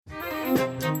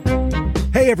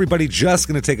everybody, just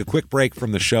going to take a quick break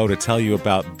from the show to tell you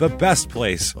about the best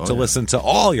place to listen to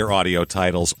all your audio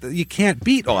titles. You can't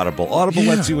beat Audible. Audible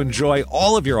lets you enjoy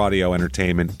all of your audio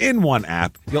entertainment in one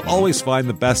app. You'll always find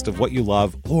the best of what you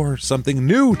love or something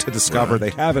new to discover. They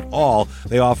have it all.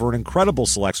 They offer an incredible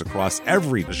selection across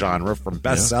every genre, from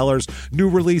bestsellers, new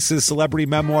releases, celebrity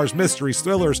memoirs, mysteries,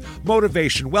 thrillers,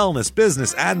 motivation, wellness,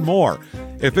 business, and more.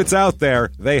 If it's out there,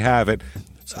 they have it.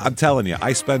 I'm telling you,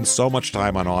 I spend so much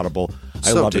time on Audible.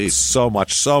 I love it so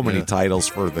much. So many titles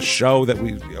for the show that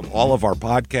all of our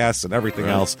podcasts and everything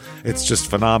else. It's just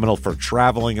phenomenal. For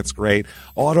traveling, it's great.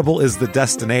 Audible is the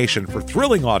destination for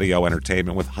thrilling audio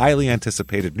entertainment with highly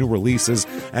anticipated new releases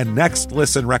and next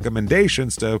listen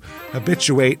recommendations to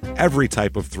habituate every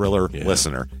type of thriller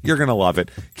listener. You're going to love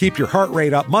it. Keep your heart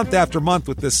rate up month after month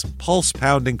with this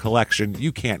pulse-pounding collection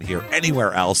you can't hear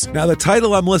anywhere else. Now, the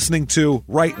title I'm listening to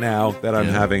right now that I'm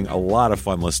having a lot of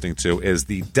fun listening to is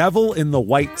The Devil in the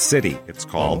White City, it's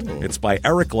called. It's by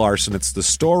Eric Larson. It's the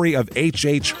story of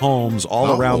H.H. Holmes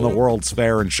all around the World's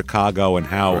Fair in Chicago and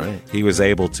how he was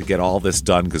able to get all this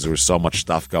done because there was so much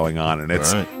stuff going on. And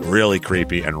it's really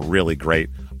creepy and really great.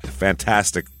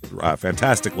 Fantastic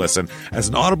listen. As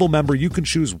an Audible member, you can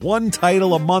choose one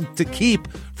title a month to keep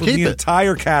from the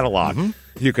entire catalog.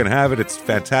 You can have it. It's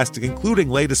fantastic, including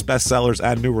latest bestsellers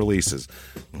and new releases.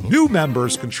 New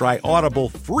members can try Audible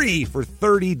free for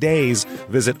 30 days.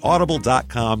 Visit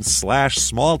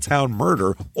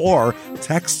audible.com/smalltownmurder or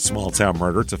text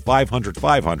smalltownmurder to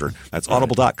 500-500. That's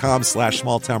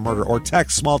audible.com/smalltownmurder or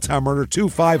text smalltownmurder to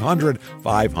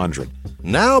 500-500.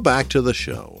 Now back to the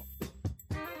show.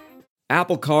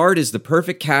 Apple Card is the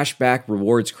perfect cashback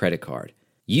rewards credit card.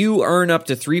 You earn up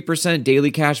to 3%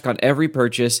 daily cash on every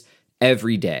purchase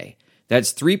every day.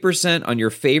 That's 3% on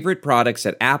your favorite products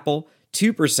at Apple,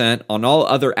 2% on all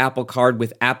other Apple Card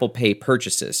with Apple Pay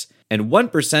purchases, and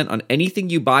 1% on anything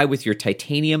you buy with your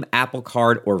titanium Apple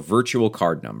Card or virtual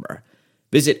card number.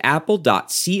 Visit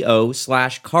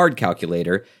apple.co/card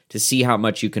calculator to see how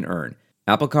much you can earn.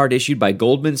 Apple Card issued by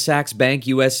Goldman Sachs Bank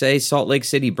USA, Salt Lake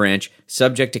City branch,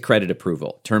 subject to credit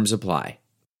approval. Terms apply.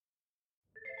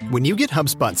 When you get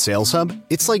HubSpot Sales Hub,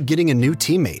 it's like getting a new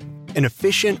teammate. An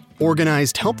efficient,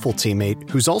 organized, helpful teammate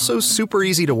who's also super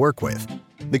easy to work with.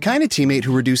 The kind of teammate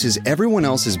who reduces everyone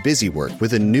else's busy work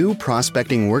with a new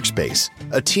prospecting workspace.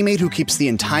 A teammate who keeps the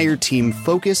entire team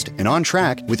focused and on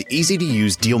track with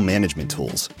easy-to-use deal management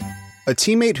tools. A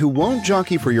teammate who won't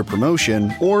jockey for your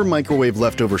promotion or microwave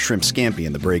leftover shrimp scampi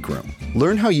in the break room.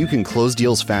 Learn how you can close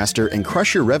deals faster and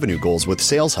crush your revenue goals with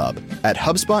Sales Hub at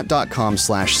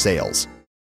HubSpot.com/sales.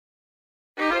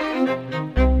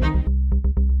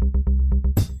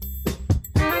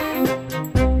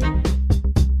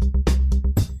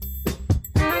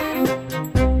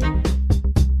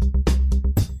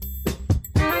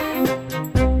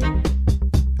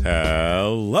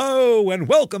 Hello, and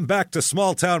welcome back to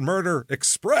Small Town Murder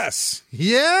Express.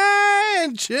 Yay,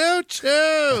 and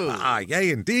choo-choo. Yay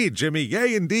indeed, Jimmy.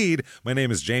 Yay indeed. My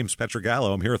name is James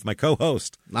Petrogallo. I'm here with my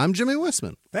co-host. I'm Jimmy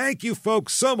Westman. Thank you,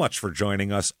 folks, so much for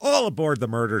joining us all aboard the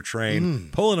murder train,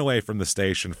 pulling away from the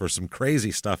station for some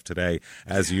crazy stuff today.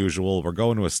 As usual, we're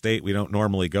going to a state we don't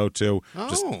normally go to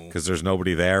just because there's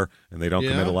nobody there and they don't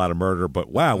commit a lot of murder. But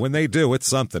wow, when they do, it's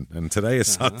something. And today is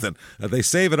something. They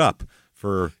save it up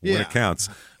for when it counts.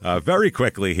 Very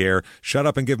quickly here,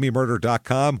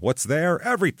 shutupandgivememurder.com. What's there?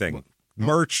 Everything.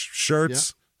 Merch,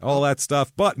 shirts, all that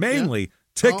stuff, but mainly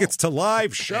tickets to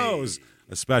live shows,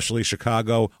 especially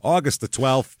Chicago, August the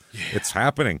 12th. It's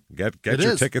happening. Get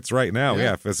your tickets right now.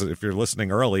 If you're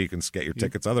listening early, you can get your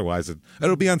tickets. Otherwise,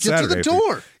 it'll be on Saturday. Get to the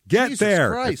door. Get Jesus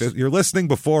there. Christ. If you're listening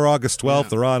before August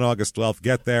 12th or on August 12th,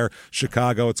 get there.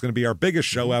 Chicago. It's going to be our biggest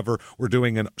show ever. We're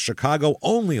doing a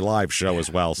Chicago-only live show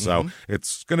as well, so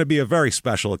it's going to be a very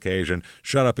special occasion.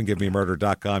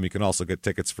 Shutupandgivememurder.com. You can also get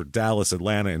tickets for Dallas,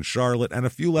 Atlanta, and Charlotte, and a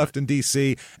few left in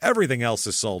D.C. Everything else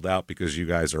is sold out because you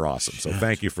guys are awesome, so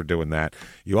thank you for doing that.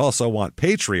 You also want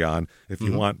Patreon. If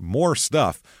you want more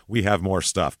stuff, we have more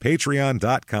stuff.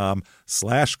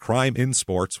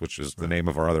 Patreon.com/CrimeInSports, which is the name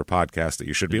of our other podcast that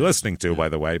you should be listening to, by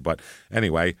the way. But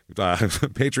anyway,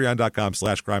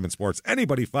 patreon.com/CrimeInSports.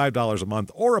 Anybody $5 a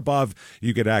month or above,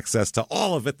 you get access to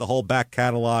all of it, the whole back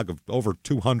catalog of over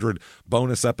 200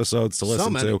 bonus episodes to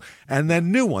listen to, and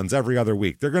then new ones every other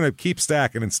week. They're going to keep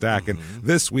stacking and stacking.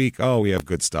 This week, we have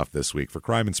good stuff this week. For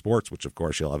Crime and Sports, which of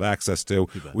course you'll have access to,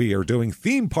 we are doing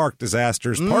Theme Park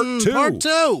Disasters Part 2.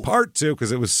 Part 2,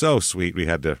 because it was so sweet we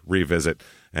had to revisit.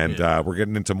 And we're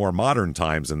getting into more modern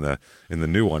times in the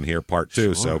new one here, Part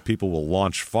 2. So people will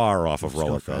launch far off of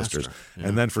roller coasters.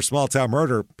 And then for Small Town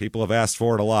Murder, people have asked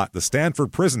for it a lot. The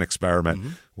Stanford Prison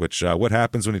Experiment. which what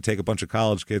happens when you take a bunch of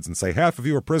college kids and say, half of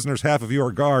you are prisoners, half of you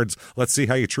are guards. Let's see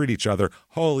how you treat each other.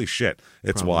 Holy shit.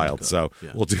 It's wild. So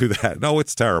we'll do that. No,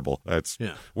 it's terrible. It's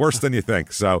worse than you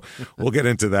think. So we'll get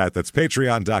into that. That's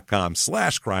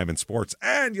patreon.com/crime and sports.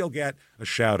 And you'll get a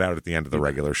shout out at the end of the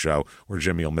regular show where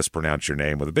Jimmy will mispronounce your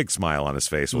name with a big smile on his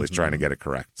face while he's trying to get it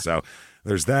correct. So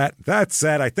there's that. That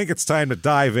said, I think it's time to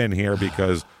dive in here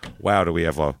because, wow, do we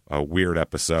have a weird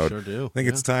episode. Sure do. I think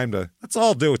it's time to, let's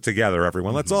all do it together,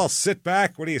 everyone. Let's all sit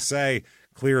back. What do you say?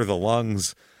 Clear the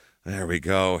lungs. There we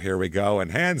go. Here we go.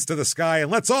 And hands to the sky, and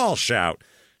let's all shout,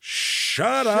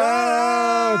 Shut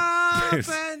up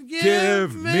and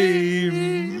give me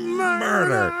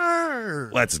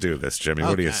murder. Let's do this, Jimmy.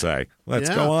 What do you say? Let's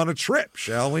go on a trip,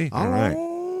 shall we? All right.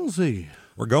 See.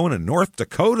 We're going to North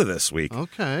Dakota this week.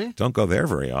 Okay. Don't go there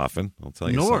very often. I'll tell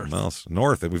you something else.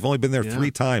 North. We've only been there 3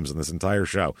 times in this entire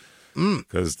show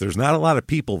because there's not a lot of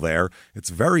people there. It's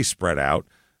very spread out,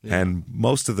 and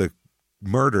most of the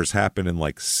murders happen in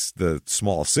like the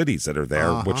small cities that are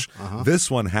there, which this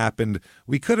one happened.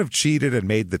 We could have cheated and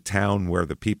made the town where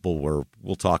the people were,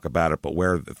 we'll talk about it, but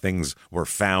where the things were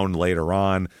found later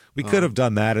on. We could have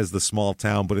done that as the small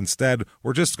town, but instead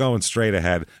we're just going straight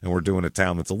ahead and we're doing a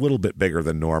town that's a little bit bigger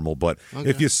than normal. But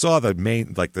if you saw the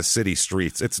main, like the city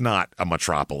streets, it's not a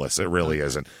metropolis. It really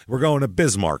isn't. We're going to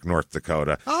Bismarck, North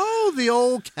Dakota. Oh, the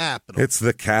old capital. It's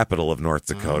the capital of North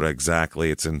Dakota. Exactly.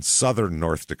 It's in southern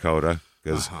North Dakota.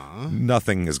 Because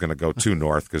nothing is going to go too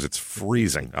north because it's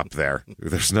freezing up there.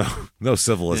 There's no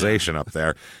civilization up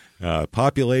there.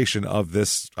 Population of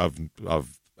this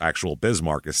of actual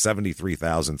Bismarck is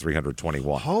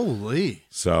 73,321. Holy!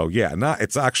 So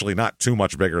it's actually not too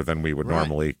much bigger than we would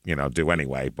normally do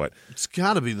anyway. But it's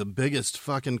got to be the biggest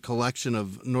fucking collection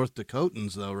of North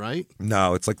Dakotans, though, right?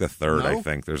 No, it's like the third. I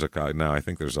think there's I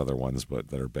think there's other ones, but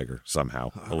that are bigger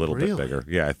somehow, a little bit bigger.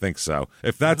 Yeah, I think so.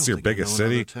 If that's your biggest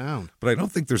city, but I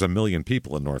don't think there's 1 million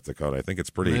people in North Dakota. I think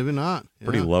it's maybe not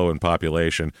pretty low in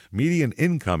population. Median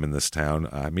income in this town,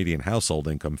 median household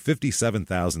income,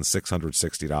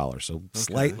 $57,660. So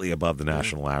slightly above the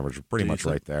national average, pretty much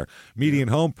right there. Median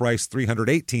home price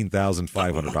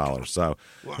 $318,500. So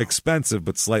expensive,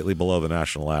 but slightly below the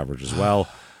national average as well.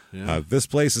 This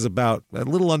place is about a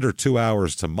little under 2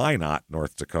 hours to Minot,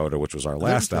 North Dakota, which was our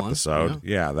last episode.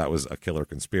 Yeah, that was a killer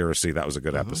conspiracy. That was a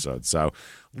good episode. So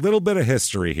a little bit of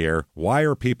history here. Why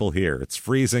are people here? It's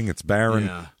freezing. It's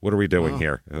barren. What are we doing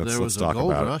here? Let's talk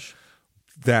about it.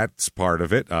 That's part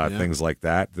of it. Things like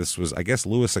that. This was, I guess,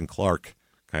 Lewis and Clark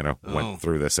kind of went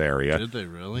through this area. Did they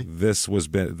really? This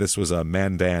was a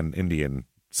Mandan Indian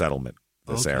settlement,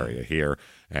 this area here.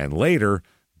 And later,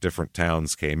 different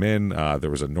towns came in. There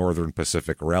was a Northern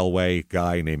Pacific Railway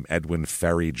guy named Edwin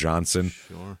Ferry Johnson.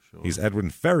 Sure. He's Edwin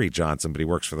Ferry Johnson, but he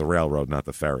works for the railroad, not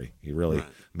the ferry. He really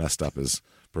messed up his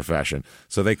profession.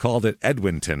 So they called it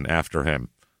Edwinton after him.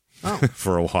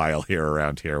 For a while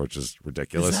around here, which is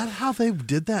ridiculous. Is that how they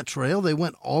did that trail? They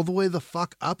went all the way the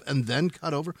fuck up and then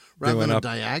cut over rather than a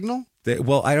diagonal?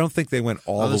 I don't think they went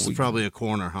all the way. This is probably a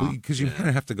corner, huh? Because you kind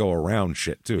of have to go around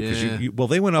shit, too. Because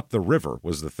they went up the river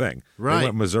was the thing. Right. They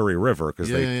went Missouri River because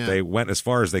they went as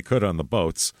far as they could on the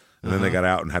boats, and then they got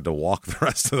out and had to walk the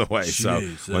rest of the way.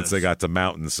 Jesus. So once they got to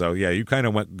mountains. So, you kind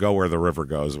of go where the river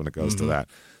goes when it goes to that.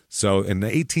 So in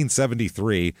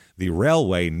 1873, the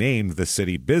railway named the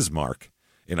city Bismarck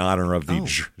in honor of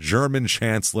the German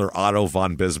Chancellor Otto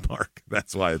von Bismarck.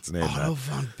 That's why it's named Otto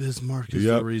von Bismarck is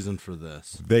the reason for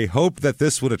this. They hoped that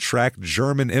this would attract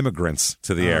German immigrants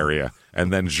to the area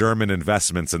and then German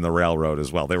investments in the railroad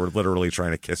as well. They were literally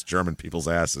trying to kiss German people's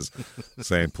asses,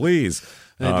 saying, please.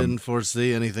 They didn't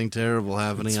foresee anything terrible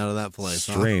happening out of that place.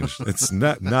 Strange. It's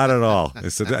not at all. They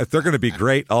said they're going to be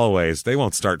great always. They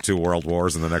won't start 2 world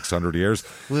wars in the next 100 years.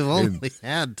 We've only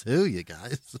had 2, you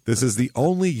guys. This is the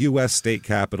only U.S. state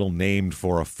capital named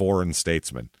for a foreign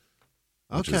statesman.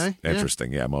 Which is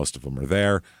interesting. Yeah, most of them are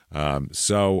there.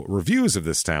 So reviews of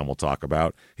this town we'll talk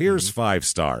about. Here's 5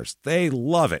 stars. They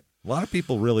love it. A lot of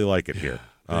people really like it here.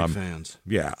 Big fans.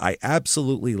 Yeah, I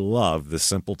absolutely love the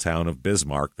simple town of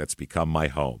Bismarck that's become my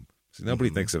home. See, nobody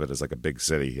thinks of it as like a big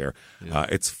city here.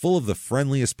 It's full of the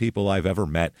friendliest people I've ever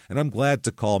met, and I'm glad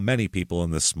to call many people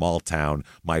in this small town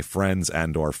my friends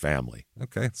and or family.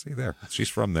 Okay, see there. She's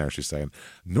from there, she's saying.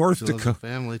 North Dakota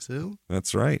family too?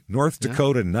 That's right. North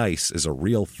Dakota nice is a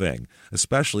real thing,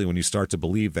 especially when you start to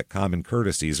believe that common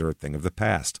courtesies are a thing of the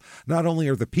past. Not only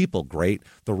are the people great,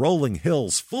 the rolling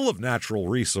hills full of natural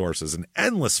resources and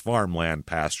endless farmland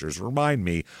pastures remind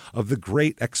me of the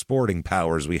great exporting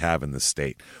powers we have in the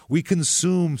state. We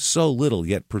consume so little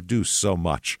yet produce so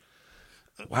much.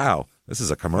 Wow. This is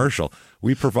a commercial.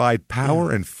 We provide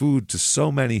power and food to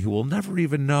so many who will never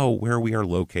even know where we are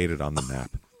located on the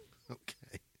map.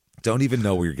 Okay. Don't even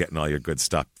know where you're getting all your good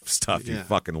stuff, you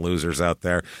fucking losers out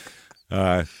there.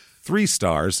 3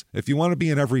 stars. If you want to be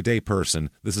an everyday person,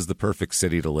 this is the perfect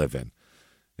city to live in.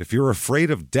 If you're afraid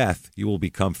of death, you will be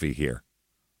comfy here.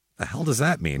 The hell does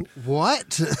that mean?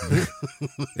 What?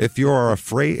 If you are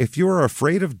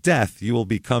afraid of death, you will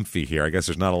be comfy here. I guess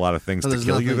there's not a lot of things to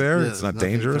kill you there. It's not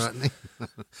dangerous.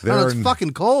 It's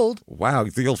fucking cold. Wow,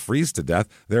 you'll freeze to death.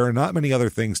 There are not many other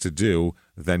things to do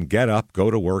than get up,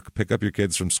 go to work, pick up your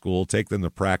kids from school, take them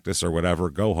to practice or whatever,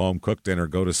 go home, cook dinner,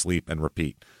 go to sleep, and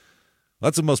repeat.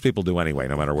 That's what most people do anyway,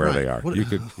 no matter where they are. You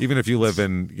could, even if you live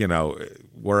in,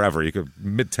 wherever, you could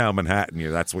Midtown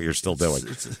Manhattan, that's what you're still doing.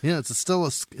 It's still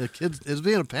a kid. It's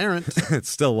being a parent. It's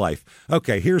still life.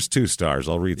 Okay, here's 2 stars.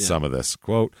 I'll read some of this.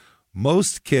 Quote,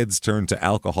 most kids turn to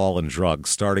alcohol and drugs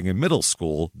starting in middle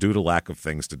school due to lack of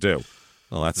things to do.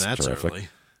 Well, that's terrific. Early.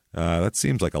 That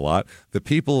seems like a lot. The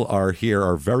people here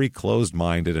are very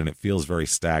closed-minded, and it feels very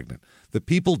stagnant. The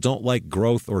people don't like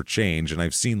growth or change, and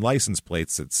I've seen license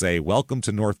plates that say, welcome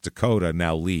to North Dakota,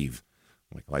 now leave.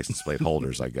 Like license plate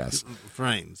holders, I guess.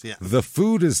 Frames, yeah. The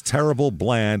food is terrible,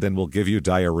 bland, and will give you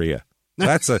diarrhea.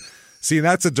 That's a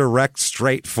direct,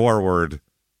 straightforward.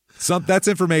 That's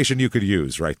information you could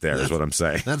use right there, is what I'm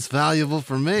saying. That's valuable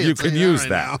for me. You can use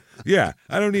that. Yeah,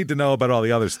 I don't need to know about all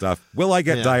the other stuff. Will I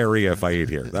get diarrhea if I eat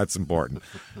here? That's important.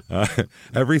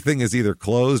 Everything is either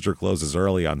closed or closes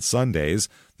early on Sundays.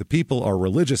 The people are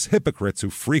religious hypocrites who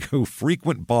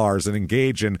frequent bars and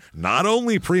engage in not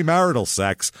only premarital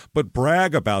sex, but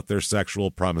brag about their sexual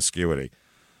promiscuity.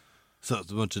 So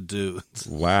it's a bunch of dudes.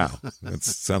 Wow. It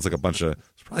sounds like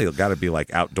it's probably got to be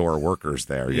like outdoor workers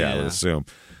there. Yeah, I would assume.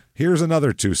 Here's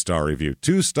another 2-star review.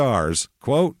 2 stars.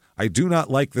 Quote, I do not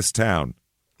like this town.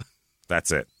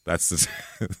 That's it. That's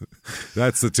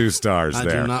the 2 stars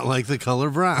there. I do not like the color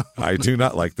brown. I do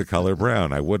not like the color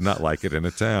brown. I would not like it in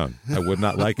a town. I would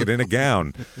not like it in a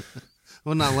gown.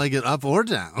 Would not like it up or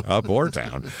down. Up or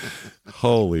down.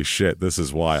 Holy shit, this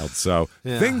is wild. So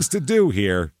things to do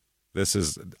here.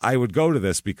 I would go to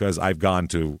this because I've gone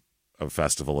to a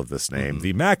festival of this name.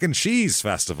 The Mac and Cheese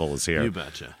Festival is here. You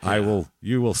betcha. Yeah.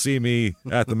 You will see me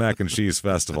at the Mac and Cheese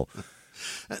Festival.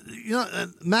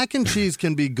 Mac and cheese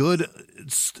can be good.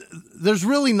 There's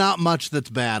really not much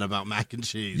that's bad about mac and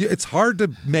cheese. Yeah, it's hard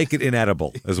to make it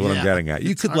inedible, is what I'm getting at.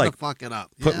 You could fuck it up.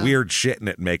 Put weird shit in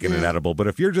it and make it inedible. But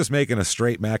if you're just making a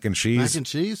straight mac and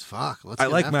cheese, fuck. I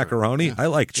like macaroni. Yeah. I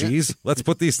like cheese. Let's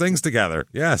put these things together.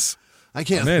 Yes. I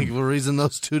can't think of a reason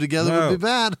those two together would be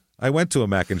bad. I went to a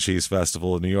mac and cheese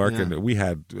festival in New York, and we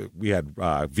had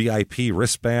VIP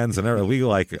wristbands and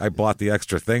everything. I bought the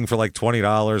extra thing for like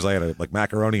 $20. I had a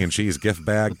macaroni and cheese gift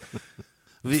bag,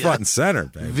 front and center.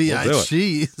 Baby. VI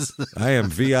cheese. I am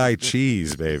VI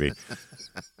cheese, baby.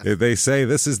 They say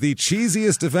this is the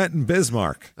cheesiest event in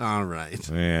Bismarck. All right.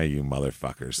 Yeah, you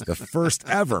motherfuckers. The first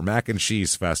ever Mac and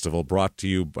Cheese Festival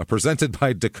presented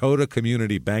by Dakota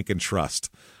Community Bank and Trust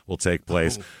will take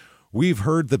place. We've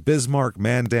heard the Bismarck,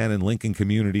 Mandan, and Lincoln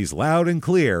communities loud and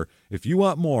clear. If you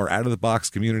want more out-of-the-box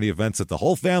community events that the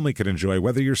whole family can enjoy,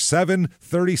 whether you're 7,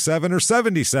 37, or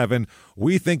 77,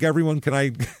 we think everyone can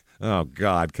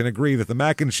agree that the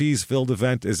mac and cheese-filled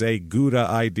event is a Gouda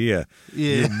idea.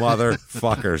 Yeah. You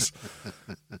motherfuckers.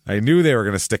 I knew they were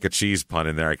going to stick a cheese pun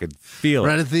in there. I could feel it.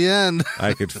 Right at the end.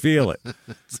 I could feel it.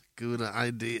 It's a Gouda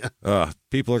idea.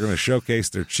 People are going to showcase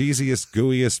their cheesiest,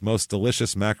 gooeyest, most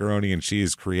delicious macaroni and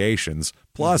cheese creations.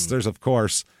 Plus, there's, of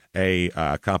course, a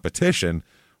competition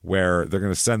where they're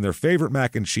going to send their favorite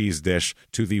mac and cheese dish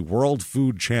to the World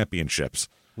Food Championships.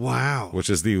 Wow. Which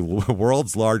is the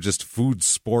world's largest food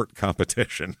sport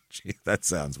competition. Gee, that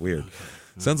sounds weird.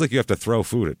 Sounds like you have to throw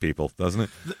food at people, doesn't it?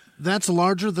 That's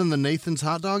larger than the Nathan's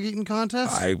hot dog eating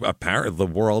contest? Apparently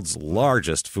the world's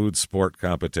largest food sport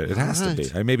competition. It has to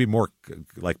be. Maybe more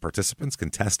like participants,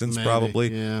 contestants,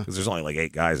 probably. Yeah. Because there's only like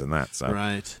 8 guys in that. So,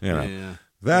 right. Yeah.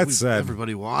 That said,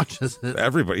 everybody watches it.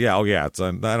 Everybody. Yeah. Oh, yeah. It's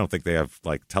on, I don't think they have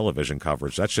like television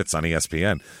coverage. That shit's on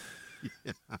ESPN.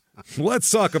 Yeah. Let's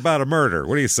talk about a murder.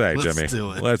 What do you say, Jimmy? Let's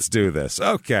do it. Let's do this.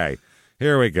 Okay.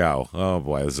 Here we go. Oh,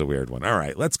 boy, this is a weird one. All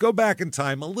right, let's go back in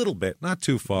time a little bit, not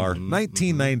too far.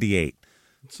 1998.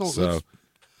 So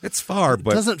it's far,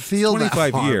 but it doesn't feel 25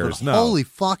 that far, years. No. Holy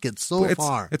fuck, it's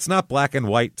far. It's not black and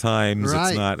white times. Right.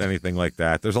 It's not anything like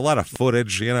that. There's a lot of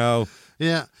footage,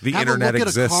 Yeah. The internet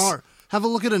exists. Have a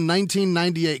look at a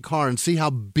 1998 car and see how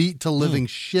beat to living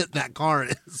shit that car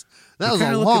is. That was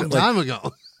a long time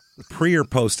ago. pre or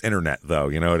post internet, though.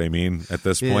 You know what I mean? At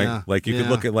this point, like you could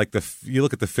look at like you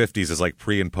look at the 50s as like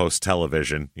pre and post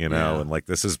television, you know, and like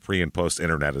this is pre and post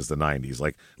internet as the 90s.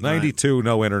 Like 92,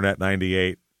 no internet.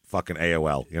 98, fucking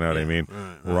AOL. You know what I mean?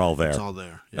 Right. We're all there. It's all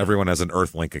there. Yeah. Everyone has an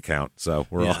Earthlink account, so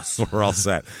we're all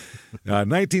set.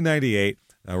 1998.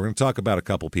 We're going to talk about a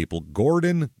couple people.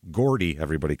 Gordy,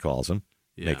 everybody calls him.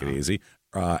 Make it easy.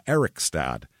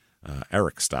 Erickstad.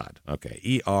 Erickstad.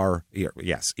 Okay.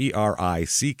 Erickstad.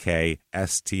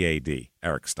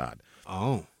 Erickstad.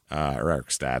 Oh.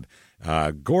 Erickstad.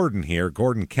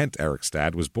 Gordon Kent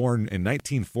Erickstad was born in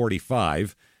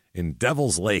 1945 in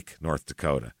Devil's Lake, North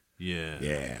Dakota.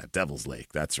 Yeah, Devil's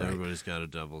Lake. That's right. Everybody's got a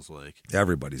Devil's Lake.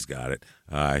 Everybody's got it.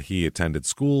 He attended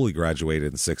school. He graduated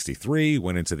in 1963,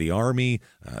 went into the Army,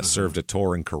 served a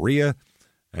tour in Korea,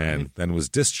 and then was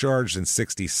discharged in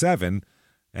 1967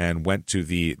 and went to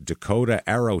the Dakota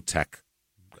Aerotech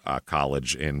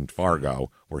College in Fargo,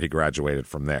 where he graduated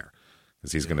from there.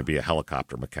 Because he's going to be a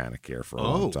helicopter mechanic here for a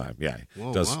long time. Yeah,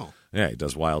 he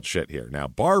does wild shit here. Now,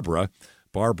 Barbara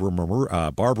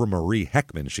Marie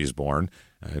Heckman, she's born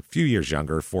a few years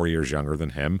younger, 4 years younger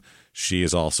than him. She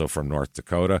is also from North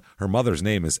Dakota. Her mother's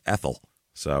name is Ethel,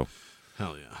 so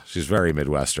hell yeah, she's very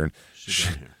Midwestern.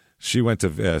 She went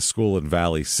to school in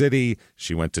Valley City.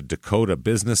 She went to Dakota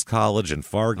Business College in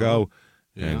Fargo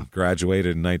and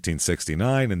graduated in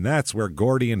 1969, and that's where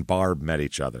Gordy and Barb met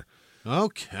each other.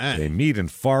 Okay. They meet in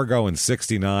Fargo in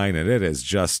 1969, and it is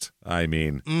just, I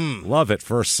mean, love at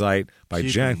first sight.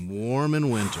 Keep them warm in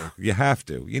winter. You have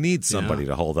to. You need somebody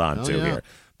to hold on to here.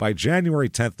 By January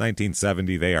 10th,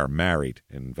 1970, they are married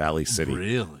in Valley City.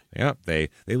 Really? Yeah. They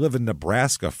live in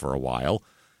Nebraska for a while.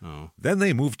 Oh. Then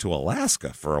they moved to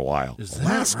Alaska for a while. Is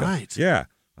Alaska. that right? Yeah.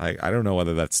 I don't know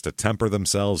whether that's to temper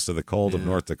themselves to the cold of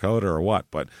North Dakota or what,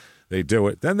 but they do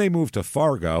it. Then they move to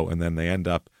Fargo, and then they end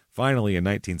up, finally in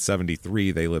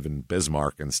 1973, they live in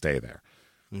Bismarck and stay there.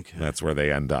 Okay. That's where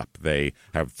they end up. They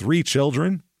have 3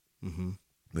 children. Mm-hmm.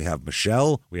 We have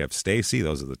Michelle. We have Stacy.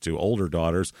 Those are the 2 older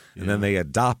daughters. And then they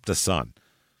adopt a son.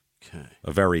 Okay.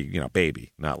 A very,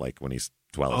 baby, not like when he's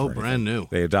 12. Oh, brand new.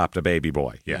 They adopt a baby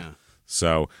boy. Yeah.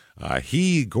 So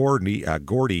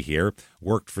Gordy here,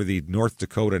 worked for the North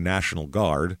Dakota National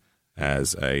Guard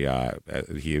as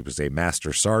he was a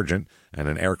master sergeant and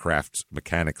an aircraft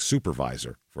mechanic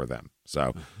supervisor for them.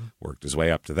 So worked his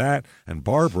way up to that. And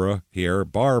Barb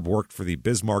worked for the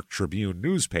Bismarck Tribune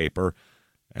newspaper,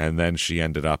 and then she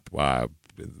ended up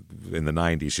in the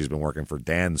 90s. She's been working for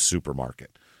Dan's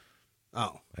Supermarket.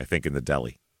 Oh, I think in the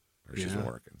deli where she's been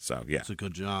working. So yeah, that's a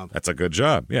good job. That's a good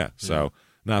job. Yeah. So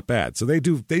not bad. So they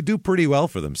do pretty well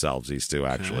for themselves. These 2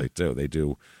 actually too. They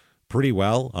do pretty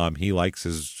well. He likes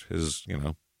his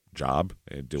job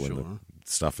doing the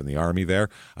stuff in the Army there.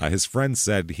 His friend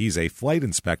said he's a flight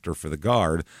inspector for the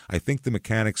Guard. I think the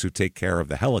mechanics who take care of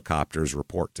the helicopters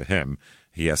report to him.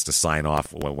 He has to sign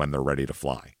off when they're ready to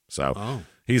fly. So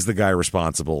he's the guy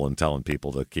responsible and telling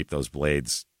people to keep those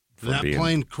blades. That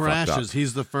plane crashes.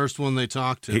 He's the first one they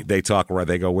talk to. They talk where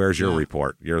they go, where's your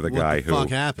report? You're the guy who. What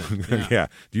the fuck happened? Yeah.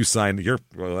 You signed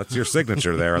that's your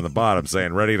signature there on the bottom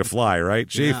saying ready to fly, right,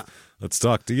 Chief? Yeah. Let's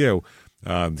talk to you.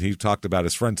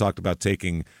 His friend talked about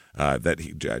taking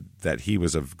that he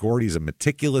was Gordy's a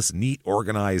meticulous, neat,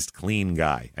 organized, clean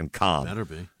guy and calm. Better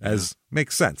be.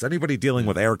 Makes sense. Anybody dealing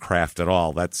with aircraft at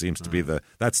all, that seems to be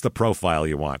that's the profile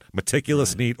you want.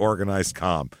 Meticulous, neat, organized,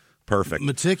 calm. Perfect.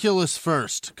 Meticulous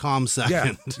first, calm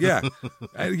second. Yeah.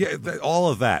 All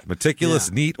of that. Meticulous,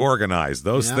 neat, organized.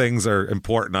 Those things are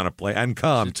important on a plane. And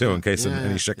calm, too, in case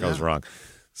any shit goes wrong.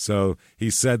 So he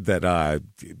said that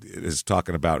is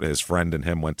talking about his friend and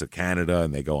him went to Canada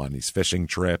and they go on these fishing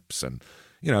trips. And,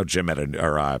 Jim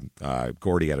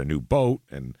Gordy had a new boat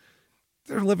and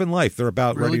they're living life. They're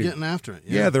about really ready getting after it.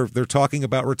 Yeah, they're talking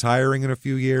about retaring in a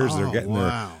few years. They're getting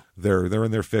they're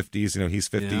in their 50s. He's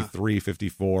 53,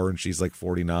 54, and she's like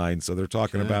 49. So they're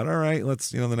talking about, all right,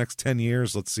 let's the next 10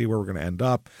 years, let's see where we're going to end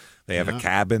up. They have a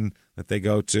cabin that they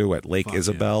go to at Lake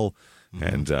Isabel.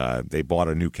 And they bought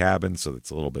a new cabin, so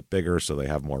it's a little bit bigger, so they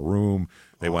have more room.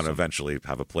 They want to eventually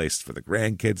have a place for the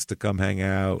grandkids to come hang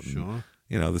out. Sure.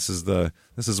 And, this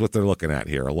is what they're looking at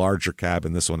here. A larger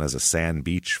cabin. This one has a sand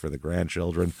beach for the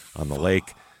grandchildren on the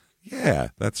lake. Yeah,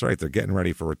 that's right. They're getting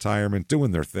ready for retirement,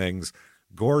 doing their things.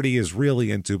 Gordy is really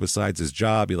into, besides his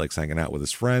job, he likes hanging out with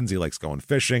his friends. He likes going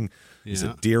fishing. He's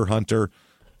a deer hunter.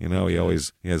 He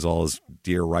has all his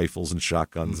deer rifles and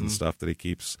shotguns and stuff that he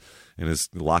keeps in his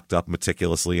locked up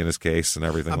meticulously in his case and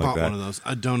everything like that. I bought one of those.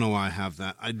 I don't know why I have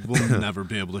that. I will never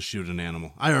be able to shoot an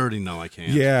animal. I already know I can't.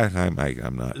 Yeah, I'm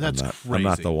not. That's I'm not, crazy. I'm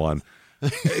not the one.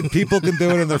 People can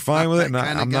do it and they're fine with it. And That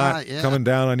I'm kinda not guy, yeah. coming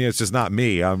down on you. It's just not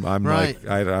me. I'm Right.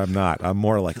 like, I'm not. I'm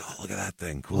more like, oh, look at that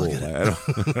thing. Cool.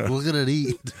 Look at it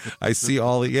eat. I see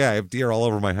all I have deer all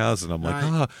over my house, and I'm like,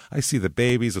 Right. oh, I see the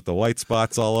babies with the white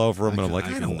spots all over them, and I'm like, I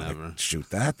I don't can want never. to shoot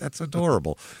that. That's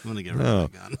adorable. I'm gonna get rid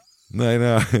of my gun. I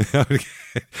know.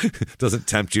 Doesn't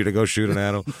tempt you to go shoot an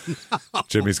animal. No.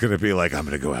 Jimmy's going to be like, I'm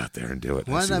going to go out there and do it.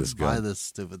 Why see did I this buy gun. this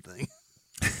stupid thing?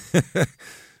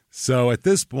 So at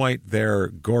this point, they're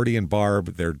Gordy and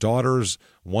Barb. Their daughters,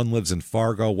 one lives in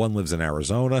Fargo, one lives in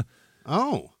Arizona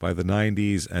Oh, by the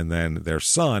 90s, and then their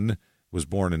son was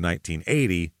born in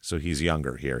 1980, so he's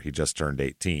younger here. He just turned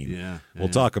 18. Yeah, We'll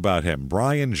talk about him.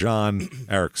 Brian John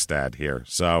Erikstad here.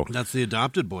 So that's the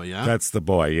adopted boy, yeah? that's the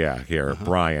boy, yeah, here,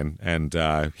 Brian. And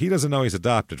he doesn't know he's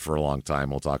adopted for a long time.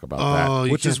 We'll talk about that.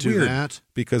 you Which can't is do weird that.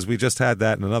 because we just had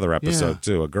that in another episode, Yeah.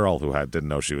 too. A girl who didn't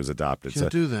know she was adopted.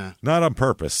 Can't do that. Not on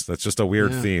purpose. That's just a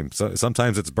weird Yeah. theme. So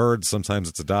sometimes it's birds, sometimes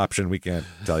it's adoption. We can't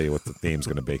tell you what the theme's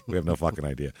going to be. We have no fucking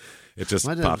idea. It just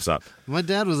pops up. My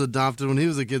dad was adopted when he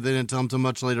was a kid. They didn't tell him till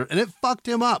much later, and it fucked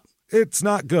him up. It's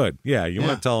not good. Yeah, you Yeah.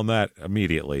 want to tell them that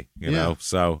immediately, you know?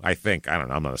 So I think, I don't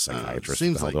know, I'm not a psychiatrist.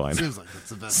 Seems What the hell like do I know? seems like it's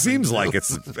the best. Seems thing to like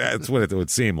do. that's what it would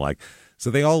seem like.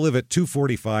 So they all live at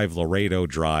 245 Laredo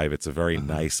Drive. It's a very Uh-huh.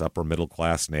 nice upper middle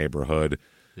class neighborhood.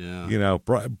 Yeah. You know,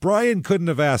 Brian couldn't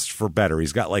have asked for better.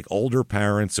 He's got like older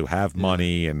parents who have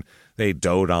money and they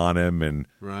dote on him, and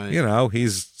Right. you know,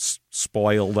 he's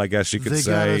spoiled, I guess you could They got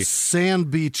say. a sand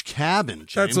beach cabin.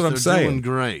 James. That's what I'm They're saying. Doing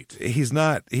great. He's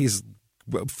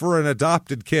for an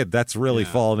adopted kid, that's really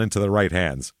fallen into the right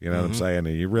hands. You know what I'm saying?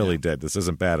 And you really did. This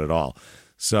isn't bad at all.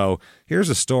 So here's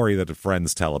a story that the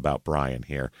friends tell about Brian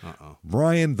here.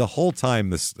 Brian, the whole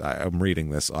time I'm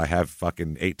reading this, I have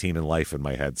fucking 18 in Life in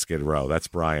my head, Skid Row. That's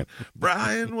Brian.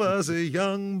 Brian was a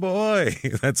young boy.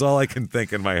 That's all I can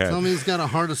think in my head. Tell me he's got a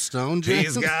heart of stone,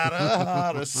 James. He's got a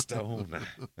heart of stone.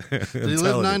 Did he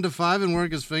live 9 to 5 and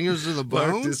work his fingers to the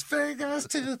bone? Worked his fingers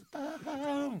to the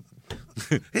bone.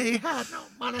 He had no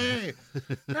money.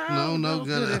 No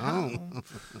good at home.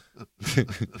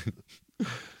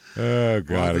 Oh, Why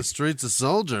God. the street's a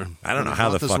soldier. I don't know how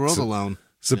the this fuck world alone.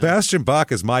 Sebastian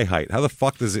Bach is my height. How the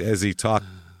fuck does he talk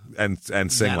and sing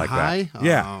That like high? that?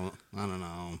 Yeah, Oh, I don't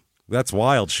know. that's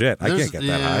wild shit. I can't get that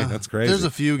yeah, high. That's crazy. There's a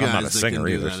few guys I'm not a that singer can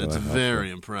do either. that. so It's that's very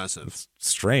impressive. It's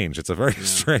strange. It's a very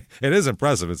strange. It is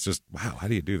impressive. It's just wow. How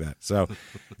do you do that? So,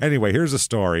 anyway, here's a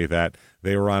story that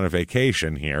they were on a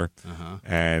vacation here,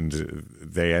 and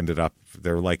they ended up.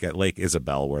 They're like at Lake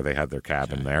Isabel where they had their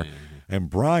cabin there, and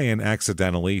Brian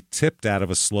accidentally tipped out of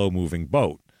a slow-moving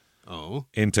boat Oh.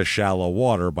 into shallow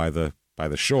water by the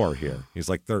shore here. He's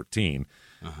like 13.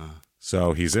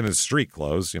 So he's in his street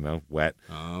clothes, wet.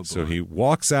 Oh, so boy. he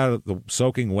walks out of the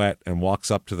soaking wet and walks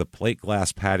up to the plate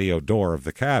glass patio door of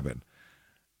the cabin.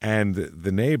 And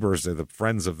the neighbors, or the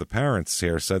friends of the parents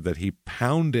here, said that he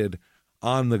pounded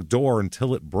on the door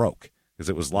until it broke because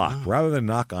it was locked. Rather than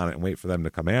knock on it and wait for them to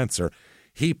come answer,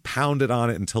 he pounded on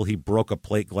it until he broke a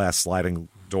plate glass sliding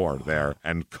door there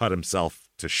and cut himself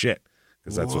to shit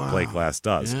because that's what plate glass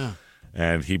does. Yeah.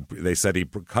 And they said he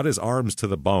cut his arms to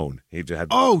the bone. He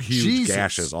had huge Jesus.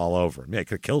 gashes all over him. Yeah, he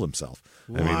could have killed himself.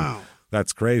 I Wow. mean,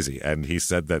 that's crazy. And he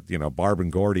said that, Barb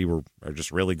and Gordy are just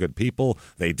really good people.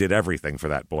 They did everything for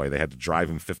that boy. They had to drive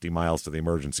him 50 miles to the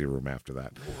emergency room after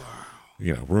that.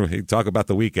 Wow. Talk about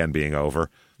the weekend being over.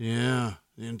 Yeah.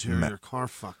 The interior car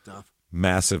fucked up.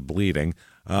 Massive bleeding.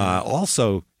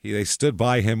 Also, they stood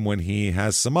by him when he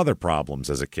has some other problems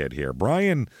as a kid here.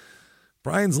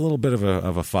 Brian's a little bit of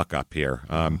a fuck up here.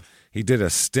 He did a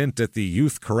stint at the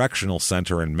Youth Correctional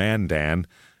Center in Mandan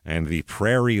and the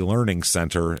Prairie Learning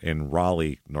Center in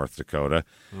Raleigh, North Dakota.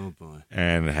 Oh, boy.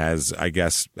 And has, I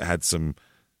guess, had some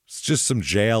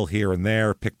jail here and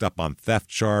there, picked up on theft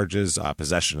charges,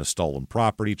 possession of stolen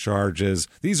property charges.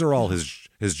 These are all his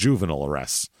juvenile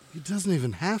arrests. He doesn't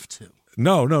even have to.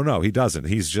 No, he doesn't.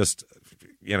 He's just,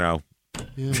 Yeah.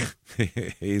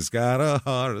 he's got a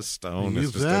heart of stone. You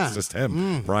That's bet. just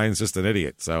him. Brian's just an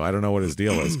idiot. So I don't know what his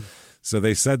deal is. So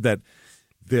they said that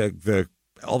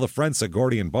all the friends at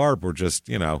Gordy and Barb were just,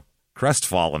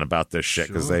 crestfallen about this shit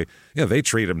because they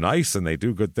treat him nice and they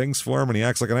do good things for him and he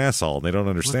acts like an asshole and they don't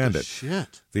understand it.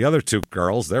 Shit. The other two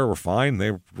girls, they were fine.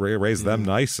 They raised them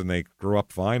nice and they grew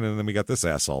up fine. And then we got this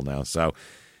asshole now. So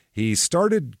he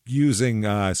started drinking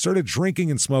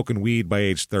and smoking weed by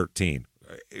age 13.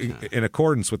 In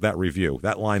accordance with that review.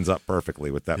 That lines up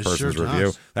perfectly with that It person's sure review.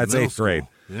 does. That's Middle 8th grade.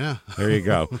 school. Yeah. There you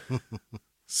go.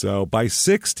 So by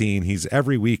 16,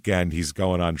 every weekend he's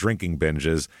going on drinking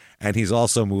binges, and he's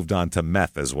also moved on to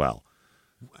meth as well.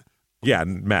 Yeah,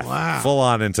 meth. Wow. Full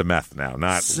on into meth now.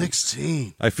 Not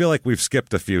 16. I feel like we've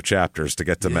skipped a few chapters to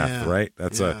get to meth, right?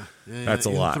 That's a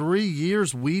lot. 3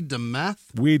 years, weed to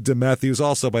meth? Weed to meth. He was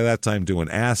also by that time doing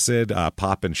acid,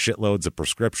 popping shitloads of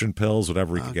prescription pills,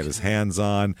 whatever he could get his hands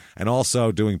on, and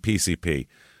also doing PCP,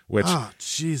 which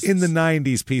in the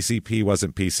 90s, PCP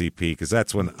wasn't PCP because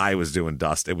that's when I was doing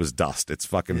dust. It was dust. It's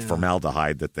fucking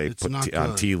formaldehyde that they put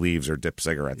on tea leaves or dip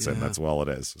cigarettes in. That's all it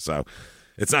is. So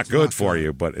it's not good for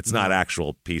you, but it's not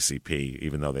actual PCP,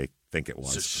 even though they think it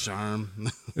was. It's just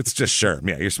Sherm. It's just Sherm.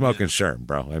 Yeah, you're smoking Sherm,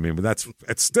 bro. I mean, but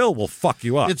it still will fuck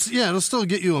you up. It'll still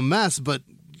get you a mess, but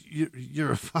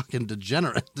you're a fucking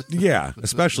degenerate. Yeah,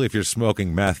 especially if you're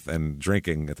smoking meth and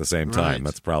drinking at the same time. Right.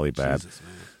 That's probably bad. Jesus,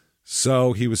 man.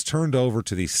 So he was turned over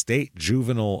to the State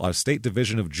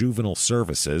Division of Juvenile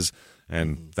Services,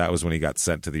 and that was when he got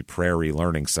sent to the Prairie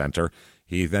Learning Center.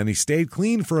 He stayed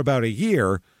clean for about a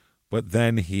year, but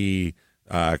then he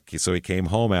came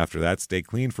home after that, stayed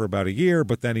clean for about a year,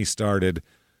 but then he started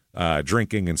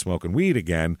drinking and smoking weed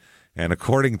again. And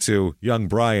according to young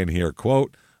Brian here,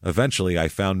 quote, "Eventually I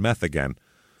found meth again."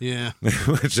 Yeah.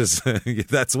 Which is,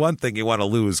 that's one thing you want to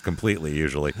lose completely,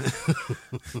 usually.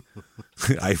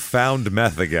 I found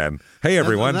meth again. Hey,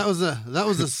 everyone. That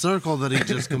was a circle that he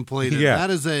just completed. Yeah.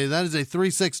 That is a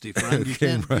 360, friend. You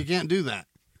can't do that.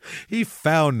 He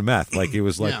found meth. Like, he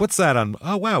was like, what's that on?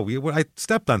 Oh, wow. I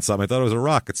stepped on something. I thought it was a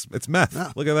rock. It's meth.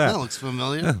 Yeah, look at that. That looks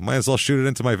familiar. Yeah, might as well shoot it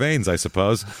into my veins, I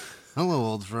suppose. Hello,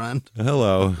 old friend.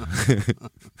 Hello.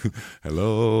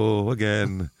 Hello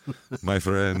again, my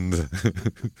friend.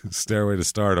 Stairway to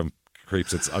Stardom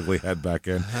creeps its ugly head back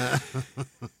in.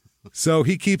 So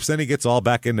he gets all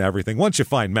back into everything. Once you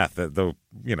find meth, the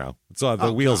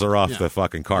wheels are off the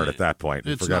fucking cart at that point.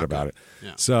 Forget about it.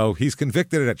 Yeah. So he's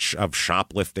convicted of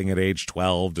shoplifting at age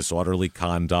 12, disorderly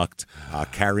conduct,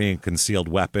 carrying a concealed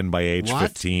weapon by age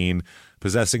 15,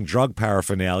 possessing drug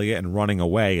paraphernalia and running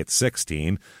away at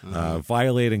 16,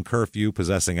 violating curfew,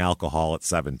 possessing alcohol at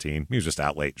 17. He was just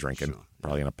out late drinking,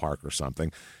 probably in a park or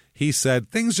something. He said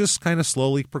things just kind of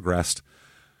slowly progressed.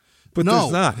 But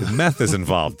there's not. Meth is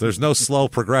involved. There's no slow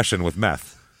progression with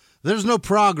meth. There's no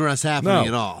progress happening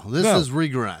at all. This is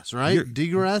regress, right?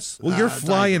 Degress? Well, you're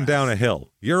flying down a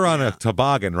hill. You're on a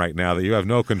toboggan right now that you have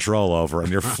no control over,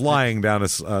 and you're flying down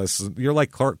you're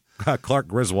like Clark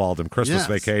Griswold in Christmas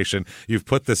Vacation. You've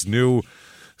put this new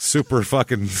super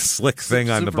fucking slick thing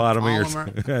on the bottom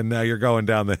of and now you're going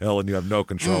down the hill and you have no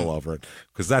control over it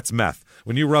because that's meth.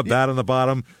 When you rub that on the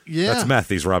bottom, that's meth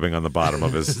he's rubbing on the bottom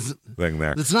of his thing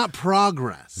there. It's not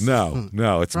progress. No,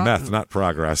 it's meth, not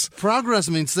progress. Progress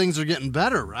means things are getting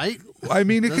better, right? I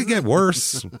mean, it could get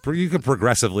worse. You could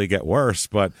progressively get worse,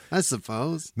 but I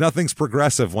suppose nothing's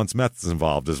progressive once meth's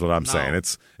involved, is what I'm saying.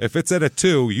 If it's at a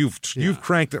 2, you've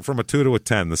cranked it from a 2 to a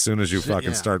 10 as soon as you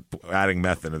fucking start adding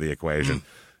meth into the equation.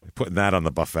 Putting that on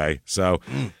the buffet. So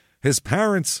his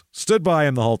parents stood by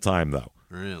him the whole time, though.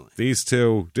 Really? These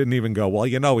two didn't even go, well,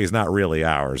 he's not really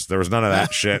ours. There was none of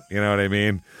that shit. You know what I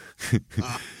mean?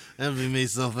 That'd be me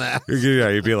so fast. Yeah,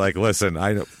 you'd be like, listen,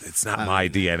 it's not my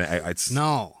DNA.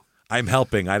 No. I'm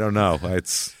helping. I don't know.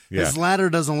 His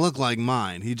ladder doesn't look like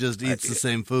mine. He just eats the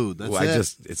same food.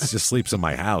 That's it just sleeps in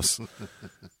my house.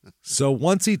 So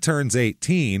once he turns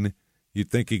 18... you'd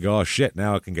think he'd go, oh, shit,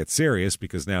 now it can get serious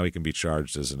because now he can be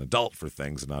charged as an adult for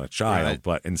things and not a child. Right.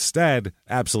 But instead,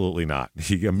 absolutely not.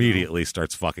 He immediately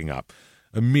starts fucking up.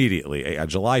 Immediately.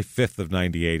 July 5th of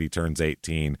 98, he turns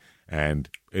 18. And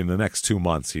in the next 2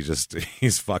 months,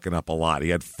 he's fucking up a lot. He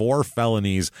had 4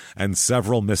 felonies and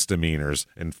several misdemeanors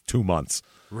in 2 months.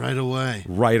 Right away. 10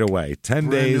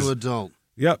 Brand days. new adult.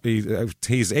 Yep,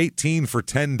 he's 18 for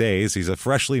 10 days. He's a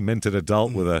freshly minted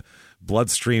adult with a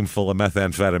bloodstream full of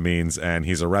methamphetamines, and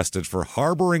he's arrested for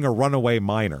harboring a runaway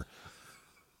minor,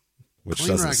 which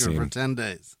Clean doesn't record for 10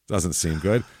 days. Doesn't seem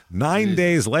good. 9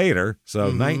 days later,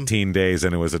 so 19 days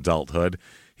into his adulthood,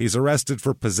 he's arrested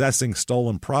for possessing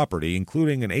stolen property,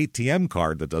 including an ATM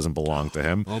card that doesn't belong to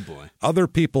him. Oh, boy. Other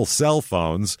people's cell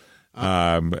phones.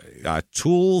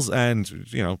 Tools and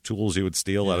tools you would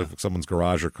steal out of someone's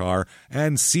garage or car,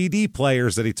 and CD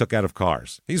players that he took out of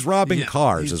cars. He's robbing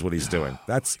cars is what he's doing.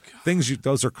 That's things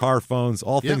those are car phones,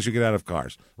 all things you get out of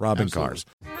cars. Robbing cars.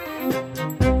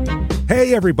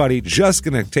 Hey, everybody, just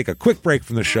going to take a quick break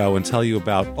from the show and tell you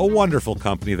about a wonderful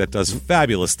company that does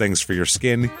fabulous things for your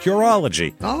skin,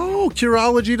 Curology. Oh,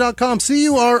 Curology.com.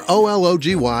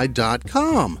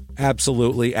 Curology.com.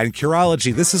 Absolutely. And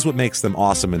Curology, this is what makes them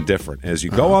awesome and different. As you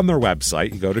go on their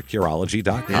website, you go to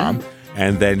Curology.com,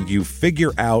 and then you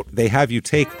figure out, they have you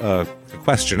take a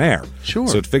questionnaire. Sure.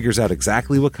 So it figures out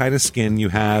exactly what kind of skin you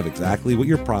have, exactly what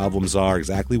your problems are,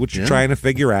 exactly what you're trying to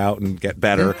figure out and get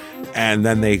better, and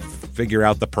then they figure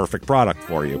out the perfect product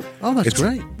for you. Oh, that's It's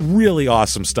great. really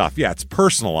awesome stuff. Yeah, it's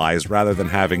personalized rather than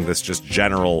having this just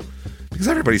general, because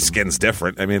everybody's skin's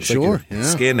different. I mean, it's like your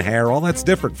skin, hair, all that's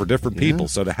different for different people.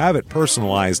 So to have it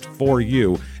personalized for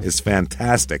you is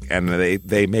fantastic. And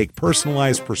they make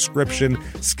personalized prescription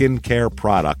skincare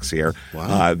products here.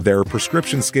 Wow. Their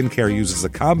prescription skincare uses a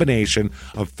combination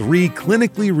of 3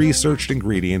 clinically researched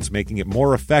ingredients, making it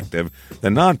more effective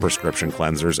than non-prescription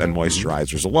cleansers and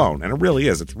moisturizers alone. And it really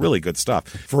is. It's really good stuff.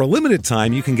 For a limited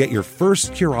time, you can get your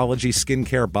first Curology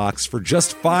skincare box for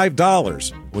just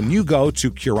 $5 when you go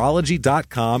to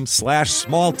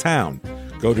Curology.com/smalltown.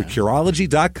 Go to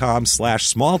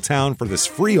Curology.com/smalltown for this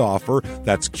free offer.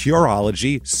 That's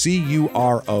Curology,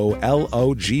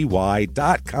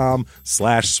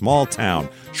 CUROLOGY.com/smalltown.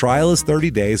 Trial is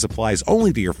 30 days, applies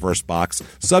only to your first box,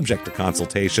 subject to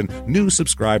consultation, new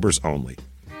subscribers only.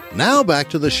 Now back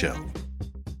to the show.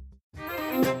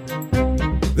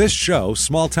 This show,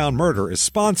 Small Town Murder, is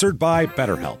sponsored by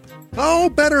BetterHelp. Oh,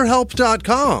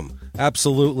 BetterHelp.com.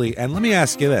 Absolutely. And let me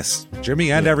ask you this,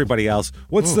 Jimmy and everybody else,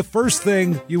 what's the first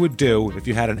thing you would do if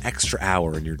you had an extra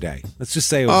hour in your day? Let's just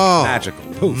say it was magical.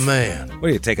 Poof. Man. What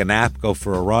do you take a nap, go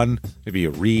for a run, maybe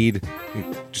you read, you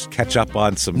just catch up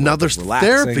on some Another relaxing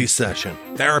therapy session.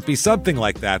 Therapy, something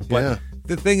like that. But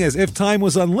the thing is, if time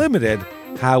was unlimited,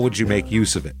 how would you make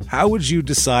use of it? How would you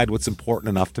decide what's important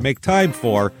enough to make time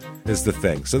for is the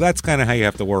thing. So that's kind of how you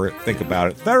have to think about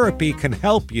it. Therapy can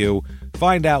help you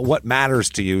find out what matters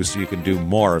to you so you can do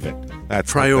more of it.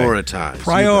 That's prioritize.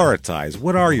 Prioritize.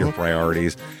 What are your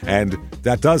priorities? And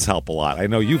that does help a lot. I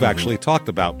know you've actually talked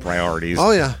about priorities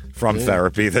from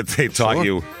therapy, that they taught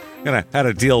you how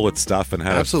to deal with stuff and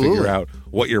how to figure out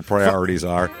what your priorities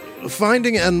are.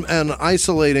 Finding and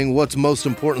isolating what's most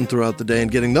important throughout the day and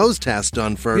getting those tasks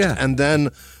done first, and then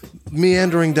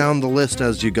meandering down the list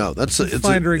as you go. It's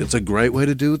a great way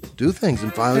to do things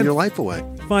and file your life away.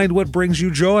 Find what brings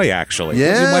you joy, actually. What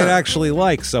you might actually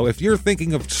like. So if you're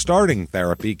thinking of starting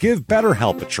therapy, give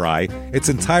BetterHelp a try. It's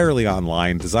entirely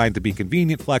online, designed to be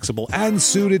convenient, flexible, and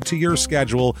suited to your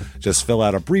schedule. Just fill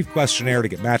out a brief questionnaire to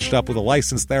get matched up with a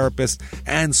licensed therapist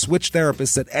and switch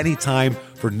therapists at any time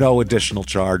for no additional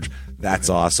charge. That's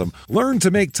awesome. Learn to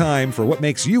make time for what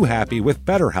makes you happy with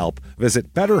BetterHelp.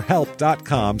 Visit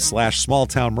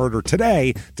BetterHelp.com/smalltownmurder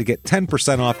today to get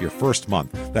 10% off your first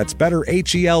month. That's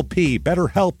BetterHelp,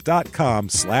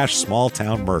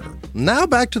 BetterHelp.com/smalltownmurder. Now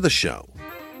back to the show.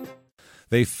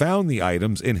 They found the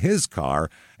items in his car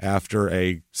after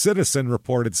a citizen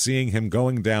reported seeing him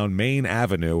going down Main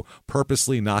Avenue,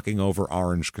 purposely knocking over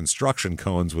orange construction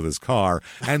cones with his car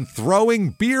and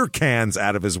throwing beer cans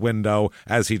out of his window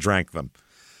as he drank them.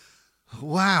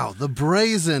 Wow, the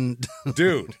brazen...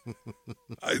 Dude,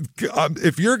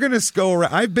 if you're going to go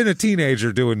around... I've been a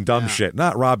teenager doing dumb shit,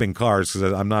 not robbing cars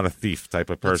because I'm not a thief type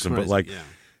of person, but like...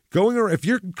 Going around, if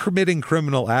you're committing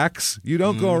criminal acts, you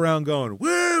don't go around going,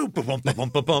 woo, bump,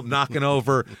 bump, bump, bump, knocking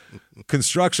over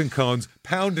construction cones,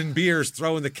 pounding beers,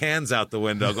 throwing the cans out the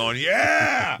window, going,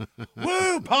 yeah,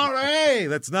 woo, party.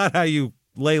 That's not how you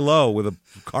lay low with a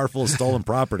car full of stolen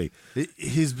property.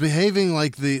 He's behaving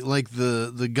like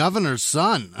the governor's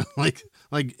son. like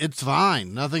it's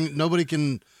fine. Nobody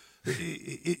can.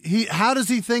 How does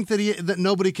he think that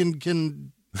nobody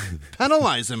can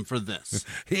penalize him for this?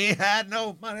 He had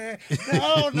no money,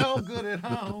 no good at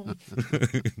home.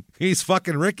 He's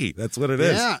fucking Ricky. That's what it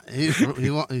is. Yeah,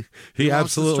 he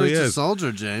absolutely is a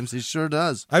soldier, James. He sure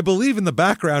does. I believe in the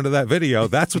background of that video,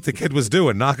 that's what the kid was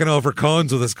doing, knocking over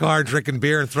cones with his car, drinking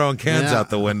beer, and throwing cans out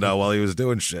the window while he was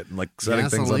doing shit and setting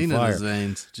things on fire. In his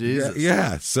veins. Jesus.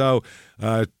 Yeah. So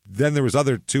then there was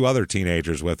two other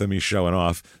teenagers with him. He's showing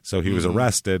off. So he was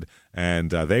arrested,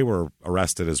 and they were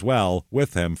arrested as well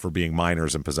with him for being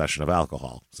minors in possession of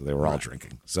alcohol. So they were all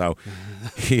drinking. So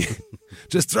he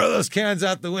just throw those cans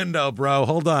out the window, bro.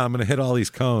 Hold on, I'm going to hit all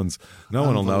these cones. No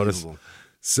one will notice.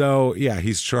 So, yeah,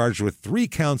 he's charged with 3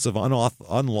 counts of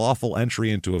unlawful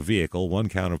entry into a vehicle, 1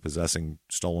 count of possessing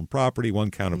stolen property, 1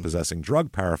 count of possessing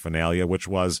drug paraphernalia, which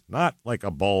was not like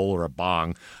a bowl or a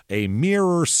bong, a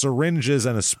mirror, syringes,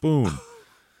 and a spoon.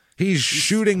 He's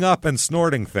shooting up and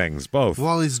snorting things, both.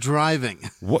 While he's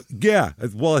driving. Yeah.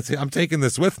 Well, I'm taking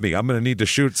this with me. I'm going to need to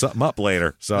shoot something up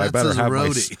later. So I better have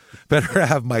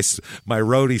my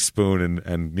roadie spoon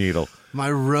and needle. My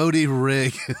roadie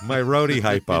rig. My roadie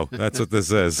hypo. That's what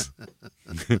this is.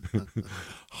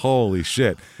 Holy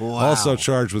shit. Wow. Also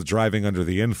charged with driving under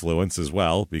the influence as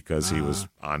well because he was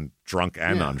drunk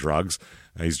and on drugs.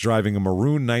 He's driving a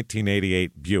maroon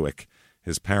 1988 Buick.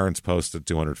 His parents posted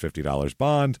 $250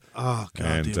 bond. Oh, God,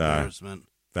 and, the embarrassment.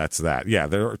 That's that. Yeah,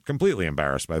 they're completely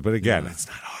embarrassed by it. But again, it's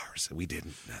not ours. We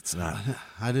didn't. That's not.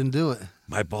 I didn't do it.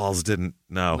 My balls didn't.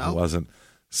 No, Nope. it wasn't.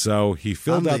 So he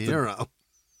filled I'm out the hero.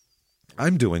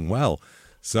 I'm doing well.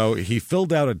 So he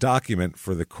filled out a document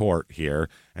for the court here,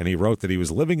 and he wrote that he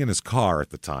was living in his car at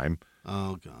the time.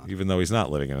 Oh, God. Even though he's not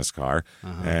living in his car.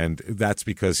 And that's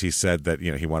because he said that,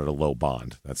 he wanted a low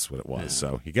bond. That's what it was. Yeah.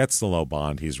 So he gets the low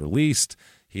bond. He's released.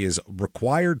 He is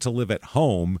required to live at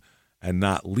home and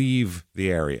not leave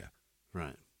the area.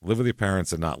 Right. Live with your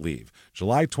parents and not leave.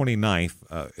 July 29th,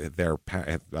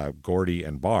 Gordy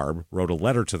and Barb wrote a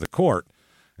letter to the court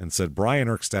and said, Brian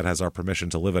Erkstedt has our permission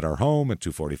to live at our home at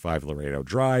 245 Laredo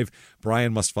Drive.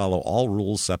 Brian must follow all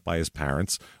rules set by his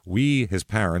parents. We, his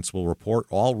parents, will report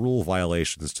all rule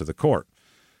violations to the court.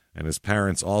 And his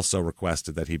parents also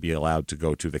requested that he be allowed to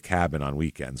go to the cabin on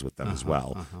weekends with them as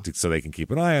well, so they can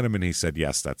keep an eye on him. And he said,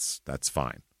 yes, that's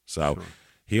fine. So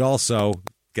he also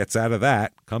gets out of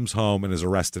that, comes home, and is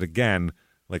arrested again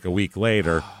like a week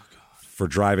later. For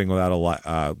driving without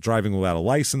a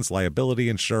license, liability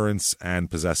insurance, and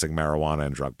possessing marijuana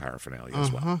and drug paraphernalia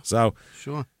as well. So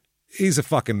he's a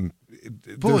fucking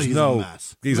He's a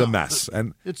mess. He's a mess,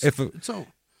 and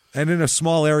and in a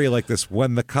small area like this,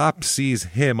 when the cop sees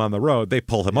him on the road, they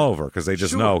pull him over because they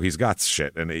just know he's got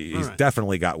shit, and he's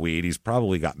definitely got weed. He's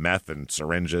probably got meth and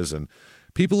syringes, and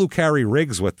people who carry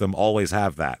rigs with them always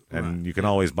have that, and you can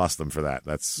always bust them for that.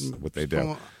 That's what they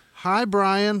do. Hi,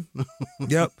 Brian.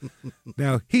 Yep.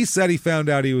 Now, he said he found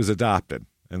out he was adopted,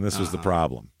 and this was the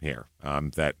problem here,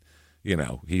 that,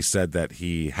 he said that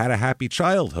he had a happy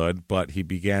childhood, but he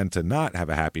began to not have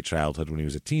a happy childhood when he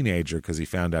was a teenager because he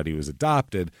found out he was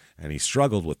adopted, and he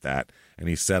struggled with that. And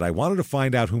he said, I wanted to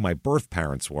find out who my birth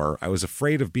parents were. I was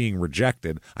afraid of being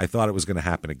rejected. I thought it was going to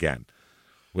happen again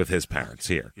with his parents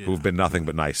here, who've been nothing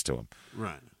but nice to him.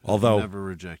 Right. Although never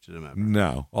rejected him ever.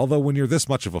 No. Although when you're this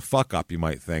much of a fuck up, you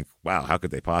might think, wow, how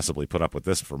could they possibly put up with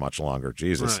this for much longer?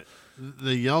 Jesus. Right.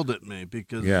 They yelled at me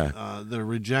because they're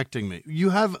rejecting me.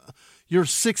 You're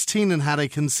 16 and had a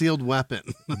concealed weapon.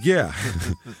 Yeah.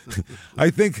 I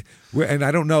think, and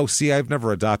I don't know, see, I've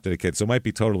never adopted a kid, so it might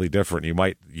be totally different. You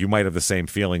might have the same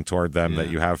feeling toward them that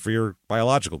you have for your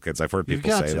biological kids. I've heard people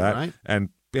say that. Right? And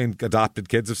adopted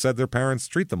kids have said their parents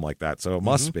treat them like that, so it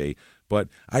must be. But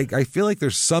I feel like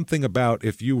there's something about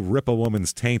if you rip a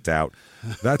woman's taint out,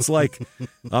 that's like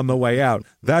on the way out.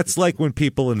 That's like when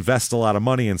people invest a lot of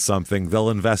money in something, they'll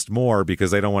invest more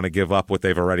because they don't want to give up what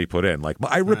they've already put in. Like,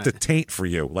 I ripped a taint for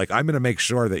you. Like, I'm going to make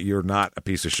sure that you're not a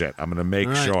piece of shit. I'm going to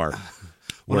make sure.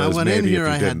 When I went in here,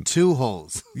 I had 2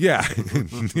 holes. Yeah,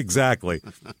 exactly.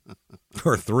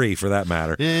 Or 3 for that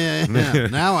matter. Yeah.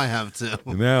 Now I have 2.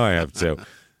 Now I have 2.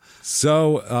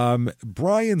 So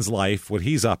Brian's life, what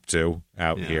he's up to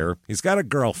out here, he's got a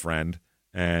girlfriend,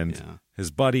 and his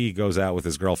buddy goes out with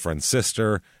his girlfriend's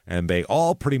sister, and they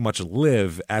all pretty much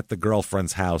live at the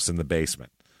girlfriend's house in the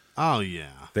basement. Oh,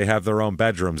 yeah. They have their own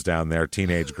bedrooms down there,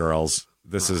 teenage girls.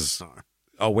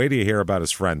 Wait till you hear about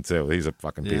his friend, too. He's a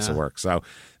fucking piece of work. So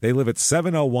they live at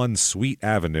 701 Sweet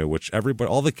Avenue, which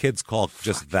all the kids call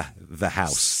just the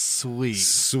house.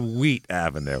 Sweet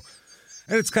Avenue.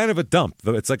 And it's kind of a dump.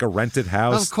 It's like a rented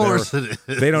house. Of course it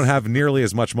is. They don't have nearly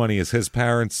as much money as his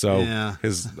parents, so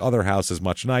his other house is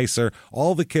much nicer.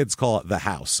 All the kids call it the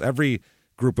house. Every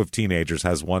group of teenagers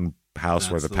has one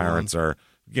house where the parents are,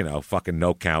 fucking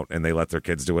no count, and they let their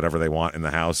kids do whatever they want in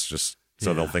the house just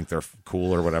so they'll think they're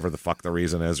cool or whatever the fuck the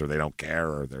reason is, or they don't care.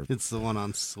 Or It's the one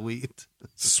on Sweet.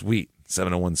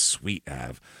 701 Sweet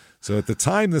Ave. So at the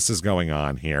time this is going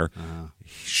on here,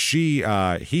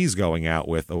 he's going out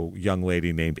with a young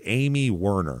lady named Amy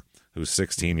Werner, who's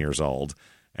 16 years old,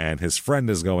 and his friend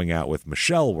is going out with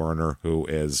Michelle Werner, who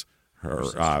is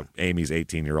her Amy's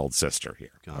 18-year-old sister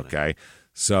here. Okay,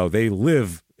 so they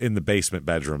live in the basement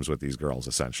bedrooms with these girls.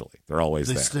 Essentially, they're always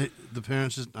there. The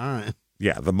parents just all right.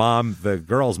 Yeah, the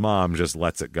girl's mom just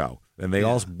lets it go. And they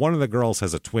also, one of the girls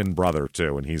has a twin brother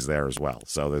too, and he's there as well.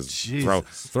 So there's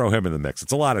throw him in the mix.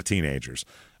 It's a lot of teenagers.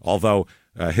 Although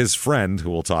his friend,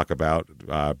 who we'll talk about,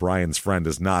 Brian's friend,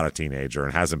 is not a teenager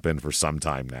and hasn't been for some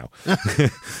time now.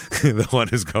 The one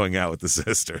who's going out with the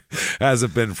sister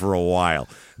hasn't been for a while.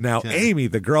 Now, Amy,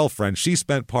 the girlfriend, she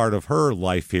spent part of her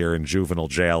life here in juvenile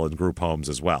jail and group homes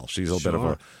as well. She's a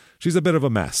bit of a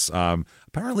mess.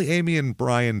 Apparently, Amy and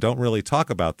Brian don't really talk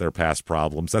about their past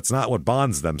problems. That's not what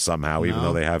bonds them somehow, even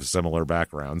though they have similar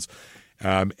backgrounds.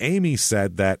 Amy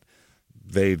said that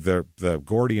the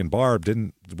Gordy and Barb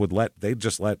they'd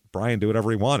just let Brian do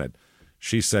whatever he wanted.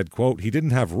 She said, quote, he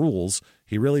didn't have rules.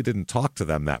 He really didn't talk to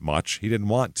them that much. He didn't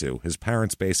want to. His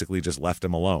parents basically just left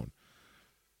him alone.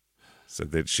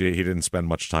 Said that he didn't spend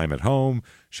much time at home.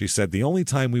 She said the only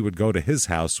time we would go to his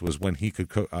house was when he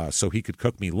could so he could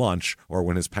cook me lunch, or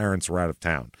when his parents were out of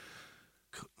town.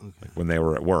 Okay. Like when they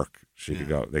were at work, they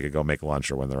could go make lunch,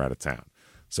 or when they're out of town.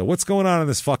 So what's going on in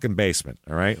this fucking basement?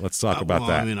 All right, let's talk about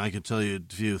that. I mean, I could tell you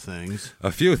a few things.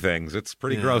 A few things. It's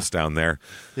pretty gross down there.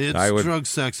 It's drug,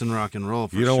 sex, and rock and roll.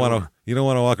 You don't want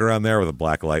to walk around there with a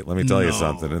black light. Let me tell you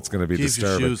something. It's going to be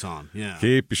disturbing. Keep your shoes on. Yeah.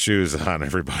 Keep your shoes on,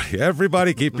 everybody.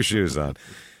 Everybody, keep your shoes on.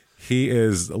 He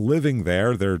is living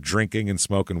there. They're drinking and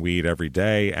smoking weed every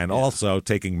day, and also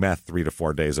taking meth 3 to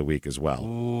 4 days a week as well.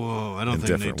 Whoa! I don't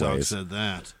think Nate Dogg said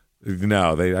that.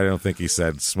 No, I don't think he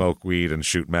said smoke weed and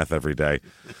shoot meth every day.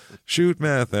 Shoot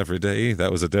meth every day.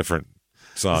 That was a different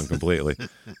song completely.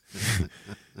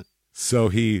 So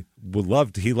he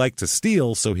liked to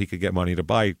steal so he could get money to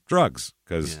buy drugs,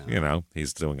 because,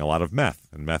 he's doing a lot of meth,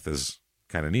 and meth is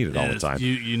kind of needed all the time.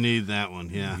 You need that one,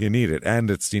 yeah. You need it,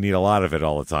 and you need a lot of it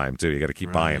all the time, too. You got to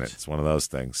keep buying it. It's one of those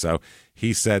things. So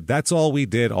he said, that's all we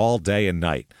did all day and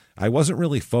night. I wasn't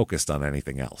really focused on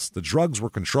anything else. The drugs were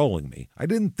controlling me. I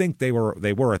didn't think they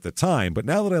were at the time, but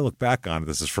now that I look back on it,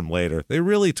 this is from later, they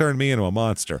really turned me into a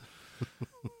monster.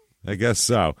 I guess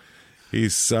so. He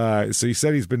said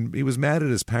he was mad at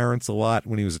his parents a lot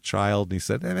when he was a child, and he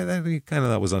said he kind of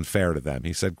thought was unfair to them.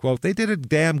 He said, quote, they did a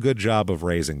damn good job of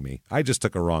raising me. I just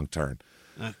took a wrong turn.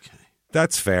 Okay.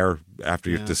 That's fair after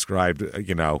you've described,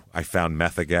 I found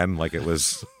meth again, like it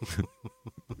was...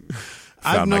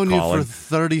 I've known you for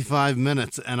 35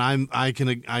 minutes, and I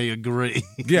agree.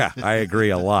 Yeah, I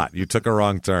agree a lot. You took a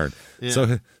wrong turn. Yeah.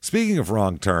 So speaking of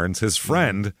wrong turns, his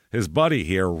friend, his buddy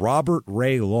here, Robert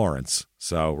Ray Lawrence.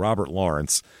 So Robert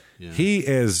Lawrence, he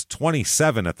is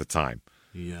 27 at the time.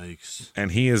 Yikes.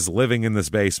 And he is living in this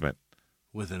basement.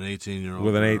 With an 18-year-old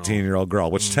With an 18-year-old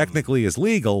girl, which technically is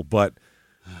legal, but...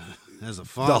 As a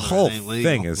father,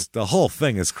 the whole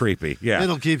thing is creepy. Yeah,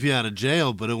 it'll keep you out of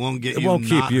jail, but it won't get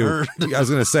you. Hurt. I was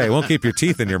going to say, it won't keep your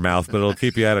teeth in your mouth, but it'll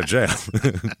keep you out of jail.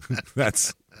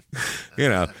 That's,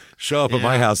 show up at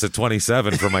my house at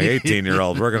 27 for my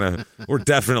 18-year-old. We're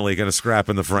definitely gonna scrap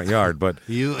in the front yard. But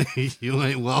you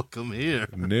ain't welcome here.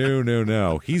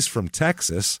 No. He's from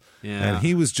Texas, and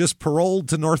he was just paroled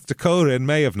to North Dakota in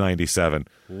May of '97.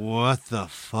 What the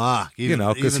fuck?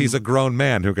 Because he's a grown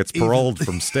man who gets paroled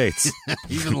from states.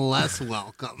 Even less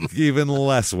welcome. Even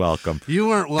less welcome. You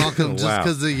weren't welcome just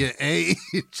because of your age.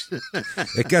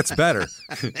 It gets better.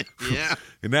 Yeah.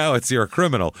 Now you're a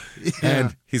criminal. Yeah.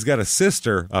 And he's got a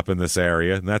sister up in this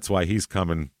area, and that's why he's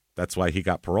coming. That's why he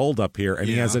got paroled up here, and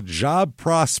he has a job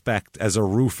prospect as a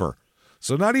roofer.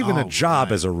 So not even a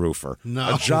job as a roofer.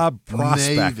 No, a job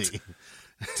prospect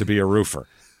to be a roofer.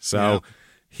 So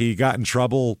he got in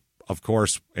trouble, of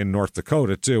course, in North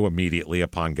Dakota, too, immediately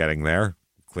upon getting there,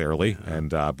 clearly. Yeah. And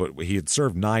but he had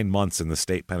served 9 months in the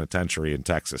state penitentiary in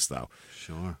Texas, though.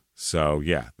 Sure. So,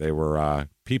 they were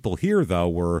people here, though,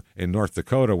 were in North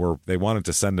Dakota where they wanted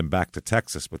to send him back to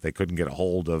Texas, but they couldn't get a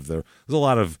hold of there's a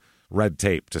lot of red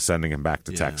tape to sending him back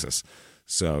to Texas.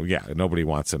 So, nobody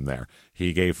wants him there.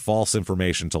 He gave false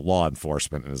information to law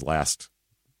enforcement in his last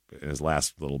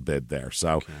little bid there.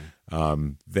 So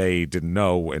they didn't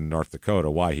know in North Dakota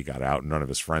why he got out. None of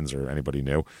his friends or anybody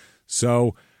knew.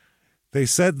 So they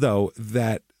said, though,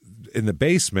 that in the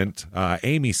basement,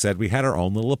 Amy said we had our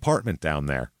own little apartment down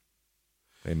there.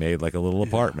 They made like a little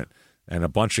apartment, and a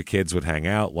bunch of kids would hang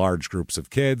out, large groups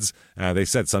of kids. They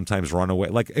said sometimes run away.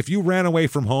 Like if you ran away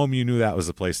from home, you knew that was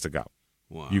the place to go.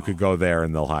 Wow. You could go there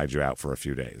and they'll hide you out for a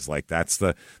few days. Like that's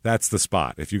the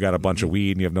spot. If you got a bunch of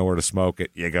weed and you have nowhere to smoke it,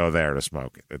 you go there to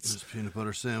smoke it. There's peanut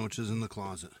butter sandwiches in the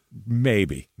closet.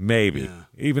 Maybe. Yeah.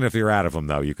 Even if you're out of them,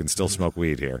 though, you can still smoke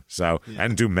weed here. So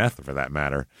and do meth for that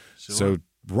matter. Sure. So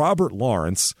Robert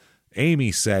Lawrence,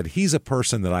 Amy said, he's a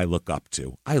person that I look up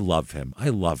to. I love him. I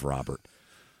love Robert.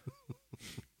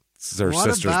 This is her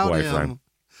sister's boyfriend.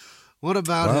 What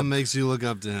about him makes you look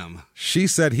up to him? She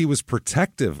said he was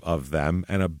protective of them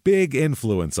and a big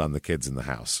influence on the kids in the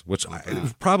house, which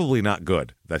is probably not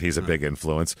good that he's a big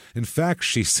influence. In fact,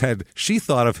 she said she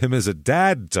thought of him as a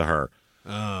dad to her.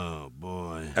 Oh,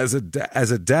 boy. As a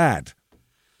dad.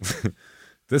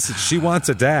 She wants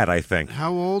a dad, I think.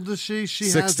 How old is she? She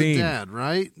 16. has a dad,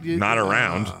 right? Not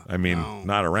around.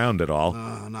 Not around at all.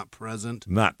 Not present.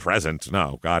 Not present.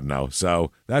 No, God, no. So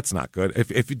that's not good.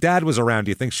 If your dad was around,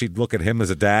 do you think she'd look at him as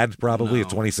a dad? Probably a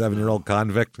 27-year-old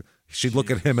convict. She'd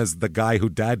look at him as the guy who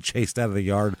Dad chased out of the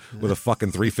yard with a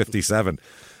fucking 357.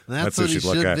 That's what who he she'd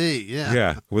look should at. be. Yeah.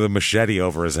 Yeah, with a machete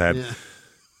over his head. Yeah.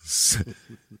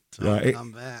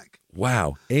 Come back.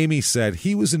 Wow. Amy said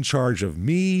he was in charge of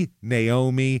me,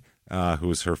 Naomi,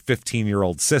 who's her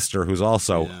 15-year-old sister, who's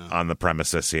also on the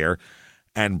premises here,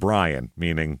 and Brian,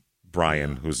 meaning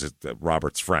Brian, who's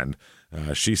Robert's friend.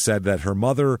 She said that her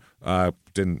mother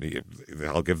didn't.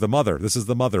 I'll give the mother. This is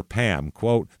the mother, Pam.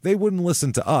 Quote, they wouldn't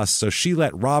listen to us, so she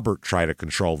let Robert try to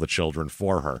control the children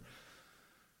for her.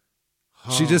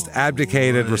 She just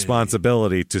abdicated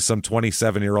responsibility to some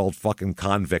 27-year-old fucking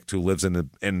convict who lives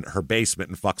in her basement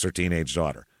and fucks her teenage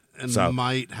daughter. And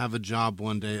might have a job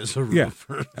one day as a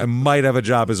roofer. Yeah, and might have a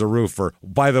job as a roofer.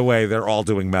 By the way, they're all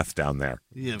doing meth down there.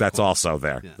 Yeah, that's also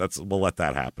there. Yeah. We'll let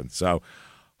that happen. So,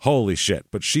 holy shit.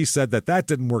 But she said that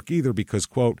didn't work either because,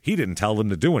 quote, he didn't tell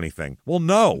them to do anything. Well,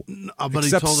 no. But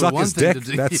except he told suck her one his thing dick. to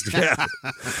do.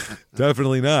 That's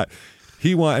definitely not.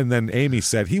 And then Amy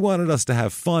said he wanted us to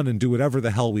have fun and do whatever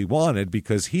the hell we wanted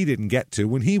because he didn't get to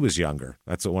when he was younger.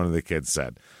 That's what one of the kids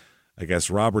said. I guess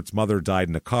Robert's mother died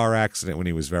in a car accident when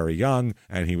he was very young,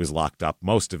 and he was locked up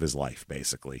most of his life,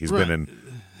 basically. He's been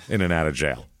in and out of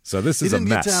jail. So this is a mess. He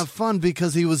didn't get to have fun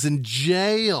because he was in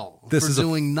jail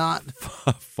doing not...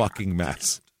 a fucking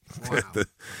mess. Wow.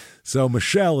 So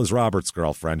Michelle is Robert's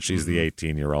girlfriend. She's the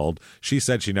 18-year-old. She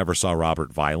said she never saw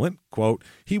Robert violent. Quote,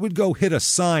 he would go hit a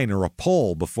sign or a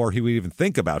pole before he would even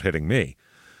think about hitting me.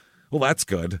 Well, that's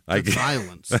good. That's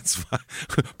violence. That's fine.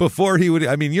 Before he would,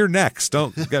 you're next.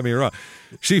 Don't get me wrong.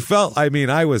 She felt,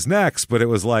 I was next, but it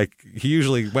was like he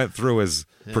usually went through his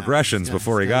progressions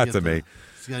before he got to me.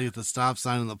 He's got to get the stop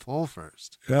sign and the pole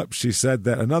first. Yep. She said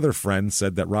that another friend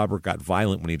said that Robert got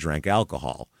violent when he drank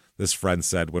alcohol. This friend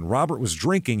said when Robert was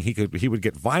drinking, he would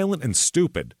get violent and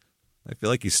stupid. I feel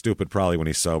like he's stupid probably when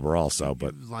he's sober also,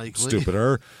 but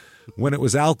stupider. When it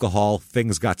was alcohol,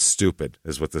 things got stupid,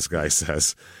 is what this guy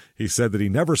says. He said that he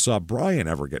never saw Brian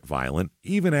ever get violent,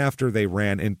 even after they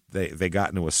got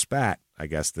into a spat, I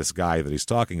guess, this guy that he's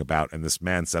talking about, and this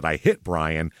man said, I hit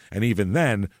Brian, and even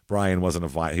then, Brian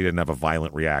he didn't have a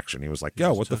violent reaction. He was like,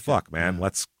 yo, what the fuck, man?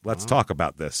 Yeah. Let's talk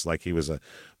about this. Like he was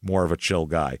more of a chill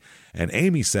guy. And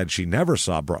Amy said she never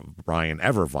saw Brian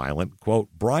ever violent. Quote,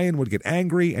 Brian would get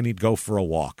angry and he'd go for a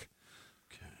walk.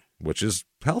 Which is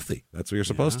healthy. That's what you're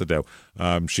supposed to do.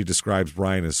 She describes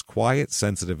Brian as quiet,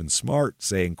 sensitive, and smart,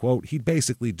 saying, quote, he'd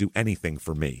basically do anything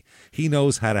for me. He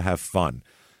knows how to have fun.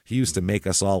 He used to make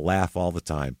us all laugh all the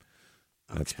time.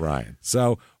 That's Brian.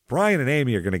 So Brian and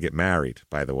Amy are going to get married,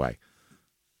 by the way.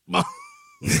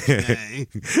 Okay.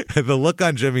 The look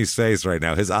on Jimmy's face right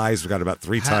now, his eyes got about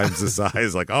 3 times the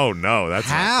size. Like, oh no, that's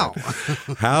how?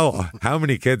 How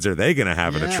many kids are they going to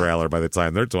have in a trailer by the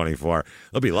time they're 24?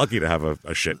 They'll be lucky to have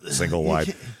a shit single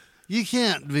wide. You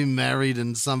can't be married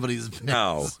in somebody's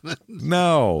basement.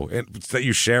 No. That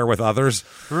you share with others.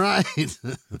 Right.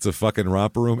 It's a fucking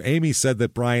romper room. Amy said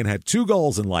that Brian had 2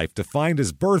 goals in life: to find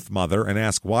his birth mother and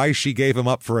ask why she gave him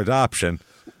up for adoption.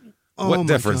 What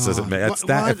difference does it make?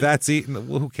 If that's eaten,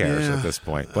 well, who cares at this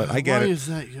point? But I get it. Is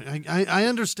that? I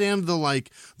understand the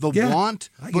want,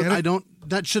 but I don't.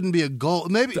 That shouldn't be a goal.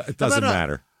 Maybe it doesn't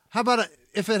matter. How about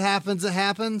if it happens, it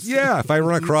happens? Yeah, if I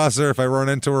run across her, if I run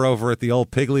into her over at the old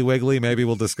Piggly Wiggly, maybe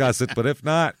we'll discuss it. But if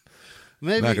not,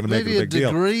 maybe not going to make it a big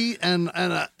degree and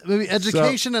maybe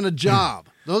education and a job.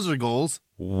 Those are goals.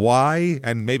 Why?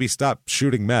 And maybe stop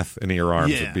shooting meth into your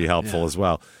arms would be helpful as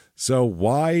well. So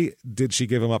why did she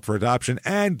give him up for adoption?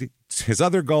 And his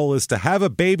other goal is to have a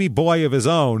baby boy of his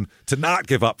own, to not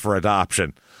give up for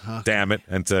adoption. Damn it.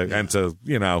 And to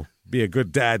be a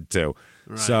good dad too.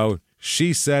 Right. So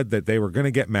she said that they were going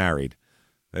to get married.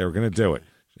 They were going to do it.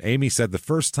 Amy said the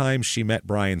first time she met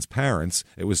Brian's parents,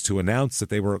 it was to announce that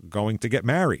they were going to get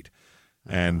married.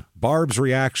 And Barb's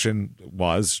reaction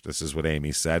was, this is what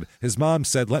Amy said, his mom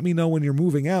said, let me know when you're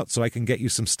moving out so I can get you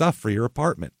some stuff for your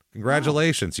apartment.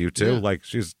 Congratulations, you two. Yeah. Like,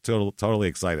 she's totally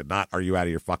excited. Not, are you out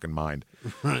of your fucking mind?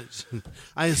 Right.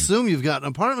 I assume you've got an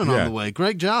apartment on the way.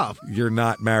 Great job. You're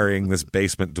not marrying this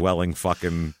basement-dwelling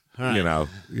fucking, you're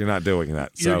not doing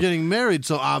that. You're getting married,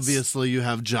 so obviously you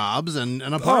have jobs and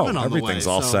an apartment on the way. Everything's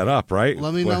all set up, right?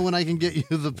 Let me know when I can get you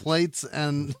the plates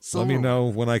and Let me know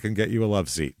when I can get you a love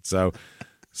seat. So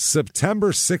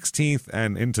September 16th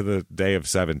and into the day of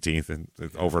 17th, and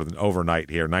overnight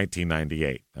here,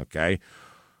 1998, okay?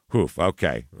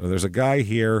 Okay. There's a guy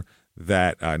here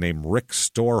that named Rick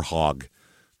Storehog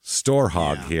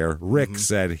here. Rick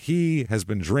said he has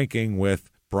been drinking with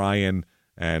Brian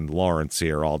and Lawrence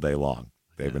here all day long.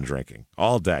 They've been drinking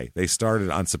all day. They started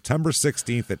on September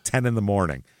 16th at 10 in the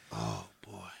morning. Oh,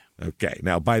 boy. Okay.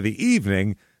 Now, by the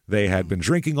evening, They had been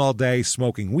drinking all day,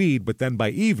 smoking weed, but then by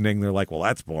evening, they're like, well,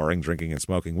 that's boring, drinking and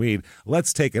smoking weed.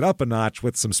 Let's take it up a notch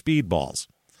with some speedballs.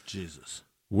 Jesus.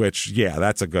 Which, yeah,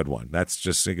 that's a good one. That's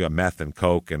just meth and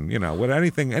coke and, with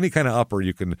anything, any kind of upper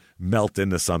you can melt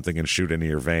into something and shoot into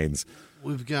your veins.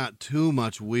 We've got too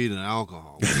much weed and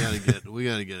alcohol. We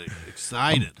gotta get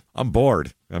excited. I'm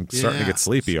bored. I'm starting to get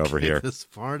sleepy over here. This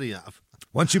party up.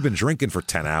 Once you've been drinking for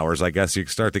 10 hours, I guess you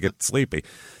start to get sleepy.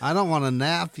 I don't want to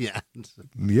nap yet.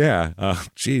 Yeah.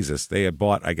 Jesus. They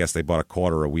bought a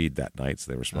quarter of weed that night,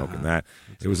 so they were smoking that.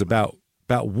 It was about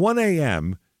 1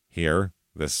 a.m. here.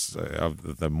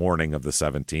 Of the morning of the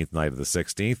 17th, night of the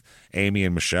 16th, Amy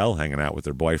and Michelle hanging out with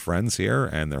their boyfriends here,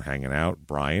 and they're hanging out,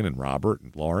 Brian and Robert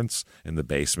and Lawrence, in the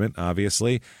basement,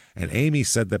 obviously. And Amy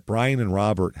said that Brian and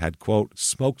Robert had, quote,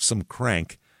 smoked some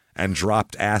crank and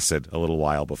dropped acid a little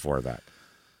while before that.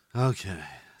 Okay.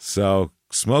 So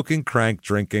smoking crank,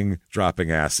 drinking, dropping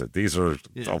acid. These are,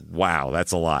 wow,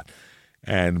 that's a lot.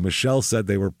 And Michelle said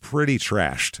they were pretty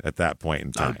trashed at that point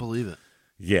in time. I believe it.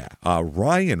 Yeah.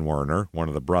 Ryan Werner, one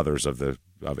of the brothers of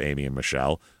Amy and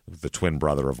Michelle, the twin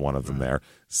brother of one of them there,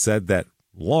 said that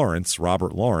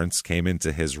Robert Lawrence, came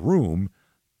into his room,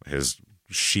 his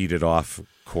sheeted off,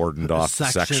 cordoned off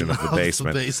section of the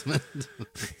basement.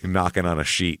 Knocking on a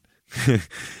sheet,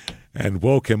 and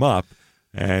woke him up.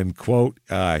 And, quote,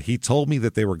 he told me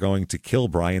that they were going to kill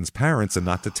Brian's parents and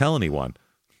not to tell anyone.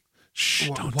 Shh,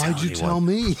 don't tell anyone. Why'd you tell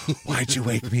me? Why'd you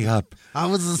wake me up? I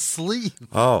was asleep.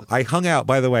 Oh, I hung out,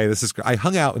 by the way, I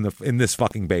hung out in this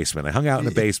fucking basement. I hung out in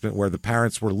the basement where the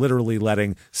parents were literally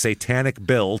letting Satanic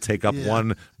Bill take up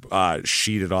one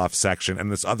sheeted off section,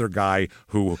 and this other guy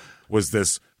who was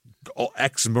this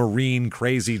ex-Marine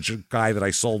crazy guy that I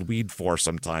sold weed for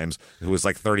sometimes, who was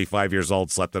like 35 years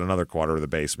old, slept in another quarter of the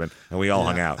basement, and we all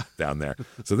hung out down there.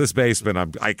 So this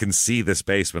basement, I can see this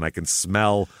basement. I can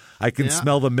smell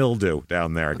the mildew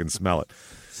down there. I can smell it.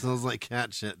 Smells like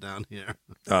cat shit down here.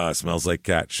 It smells like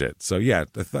cat shit. So yeah,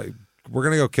 we're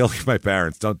going to go kill my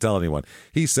parents. Don't tell anyone.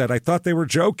 He said, I thought they were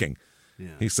joking.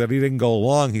 Yeah. He said he didn't go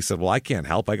along. He said, well, I can't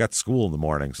help. I got school in the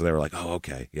morning. So they were like, oh,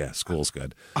 okay. Yeah, school's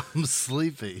good. I'm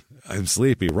sleepy.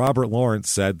 Robert Lawrence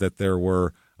said that there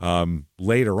were,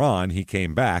 later on, he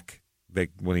came back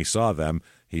when he saw them.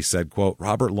 He said, quote,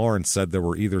 Robert Lawrence said there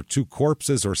were either two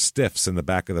corpses or stiffs in the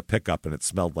back of the pickup, and it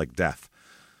smelled like death.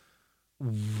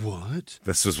 What?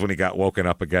 This was when he got woken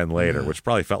up again later, which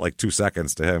probably felt like 2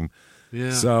 seconds to him.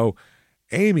 Yeah. So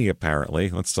Amy, apparently,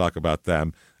 let's talk about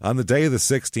them. On the day of the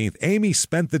 16th, Amy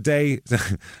spent the day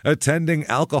attending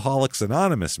Alcoholics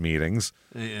Anonymous meetings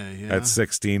at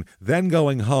 16, then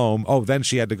going home. Oh, then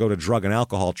she had to go to drug and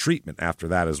alcohol treatment after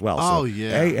that as well. Oh, so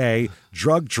yeah. AA,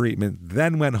 drug treatment,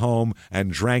 then went home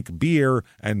and drank beer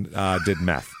and did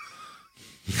meth.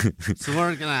 It's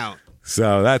working out.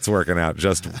 So that's working out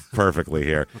just perfectly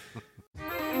here.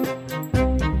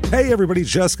 Hey, everybody,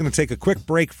 just going to take a quick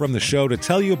break from the show to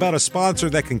tell you about a sponsor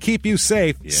that can keep you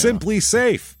safe, Simply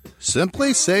Safe.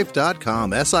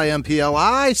 SimplySafe.com,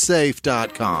 SIMPLI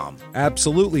Safe.com.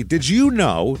 Absolutely. Did you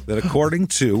know that according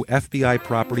to FBI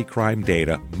property crime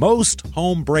data, most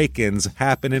home break-ins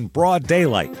happen in broad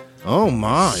daylight? Oh,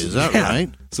 my. Is that right?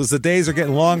 So as the days are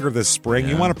getting longer this spring,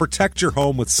 you want to protect your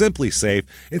home with Simply Safe.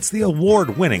 It's the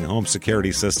award-winning home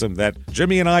security system that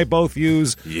Jimmy and I both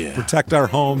use. Protect our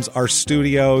homes, our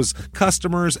studios,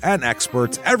 customers, and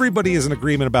experts. Everybody is in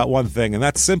agreement about one thing, and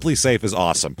that's Simply Safe is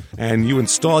awesome. And you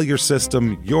install your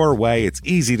system your way. It's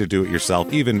easy to do it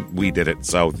yourself. Even we did it,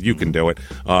 so you can do it.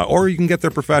 Or you can get their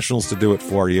professionals to do it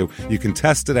for you. You can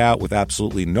test it out with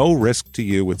absolutely no risk to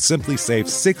you with Simply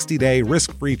Safe's 60-day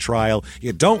risk-free trial.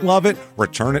 You don't love it?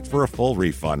 Return it for a full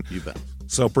refund. You bet.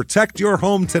 So protect your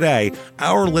home today.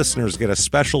 Our listeners get a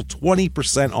special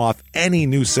 20% off any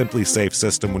new Simply Safe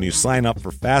system when you sign up for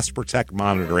Fast Protect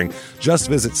monitoring. Just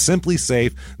visit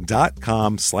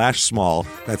simplysafe.com/small.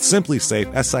 That's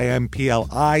SimpliSafe,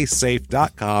 SIMPLI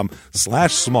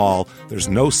safe.com/small. There's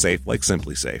no safe like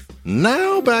Simply Safe.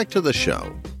 Now back to the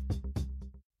show.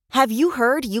 Have you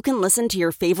heard you can listen to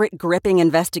your favorite gripping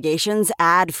investigations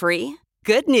ad-free?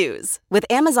 Good news! With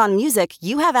Amazon Music,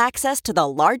 you have access to the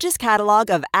largest catalog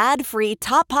of ad-free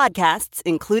top podcasts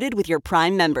included with your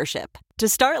Prime membership. To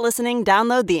start listening,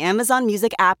 download the Amazon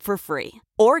Music app for free.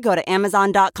 Or go to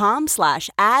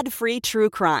amazon.com/ad-free true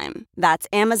crime. That's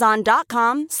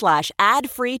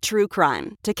amazon.com/ad-free true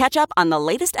crime to catch up on the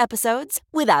latest episodes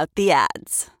without the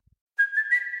ads.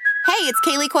 Hey, it's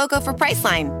Kaylee Cuoco for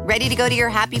Priceline. Ready to go to your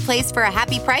happy place for a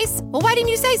happy price? Well, why didn't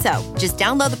you say so? Just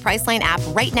download the Priceline app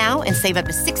right now and save up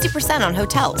to 60% on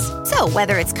hotels. So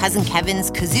whether it's Cousin Kevin's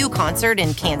Kazoo Concert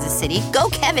in Kansas City, go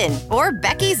Kevin, or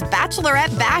Becky's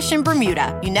Bachelorette Bash in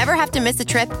Bermuda, you never have to miss a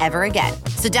trip ever again.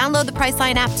 So download the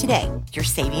Priceline app today. Your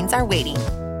savings are waiting.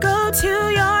 Go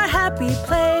to your happy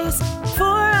place for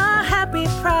a happy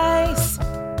price.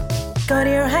 Go to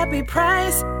your happy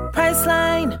price,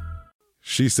 Priceline.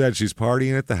 She said she's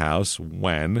partying at the house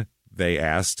when they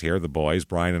asked, here the boys,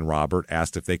 Brian and Robert,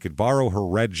 asked if they could borrow her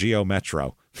red Geo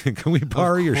Metro. Can we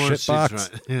borrow your shit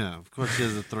box? Right. Yeah, of course she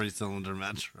has a 3-cylinder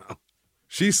Metro.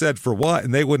 She said, for what?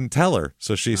 And they wouldn't tell her.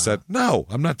 So she said, no,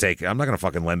 I'm not going to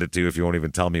fucking lend it to you if you won't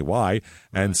even tell me why.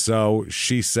 And so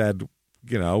she said,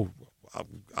 you know,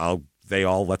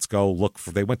 let's go look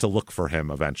for, they went to look for him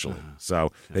eventually.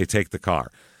 So they take the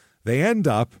car. They end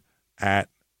up at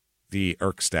the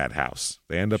Erkstad house.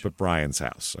 They end up at Brian's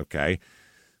house, okay?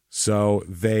 So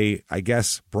I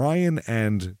guess Brian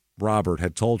and Robert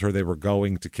had told her they were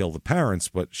going to kill the parents,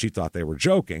 but she thought they were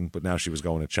joking, but now she was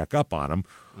going to check up on them.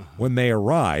 When they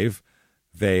arrive,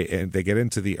 they get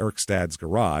into the Erkstad's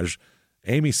garage.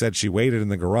 Amy said she waited in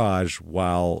the garage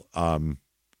while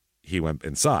he went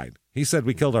inside. He said,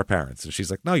 we killed our parents. And she's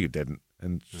like, no, you didn't.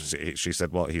 And she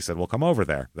said, well, he said, well, come over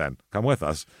there then. Come with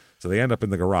us. So they end up in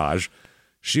the garage.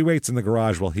 She waits in the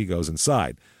garage while he goes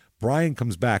inside. Brian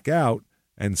comes back out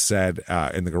and said,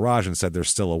 in the garage, and said they're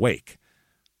still awake.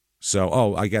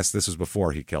 So, I guess this was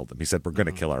before he killed them. He said, we're going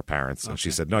to kill our parents. And she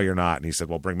said, no, you're not. And he said,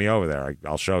 well, bring me over there.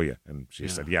 I'll show you. And she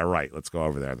said, yeah, right. Let's go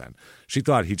over there then. She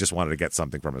thought he just wanted to get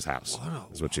something from his house,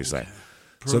 is what she said.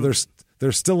 So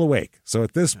they're still awake. So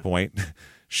at this point,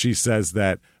 she says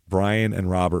that Brian and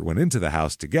Robert went into the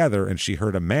house together, and she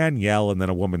heard a man yell and then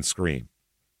a woman scream.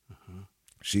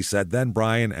 She said then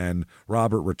Brian and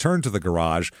Robert returned to the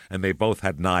garage, and they both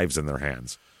had knives in their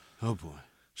hands. Oh, boy.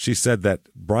 She said that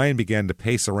Brian began to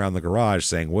pace around the garage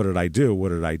saying, what did I do? What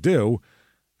did I do?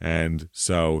 And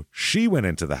so she went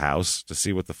into the house to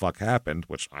see what the fuck happened,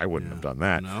 which I wouldn't have done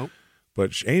that. Nope.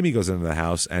 But Amy goes into the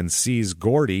house and sees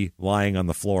Gordy lying on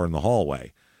the floor in the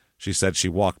hallway. She said she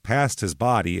walked past his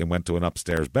body and went to an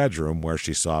upstairs bedroom where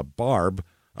she saw Barb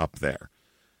up there.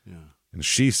 Yeah. And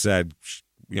she said,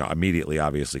 immediately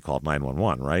obviously called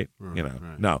 911, right?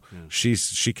 Right. No. Yeah.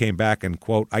 She came back and,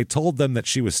 quote, I told them that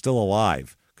she was still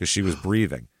alive because she was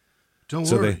breathing. Don't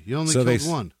worry. You only killed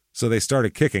one. So they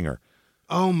started kicking her.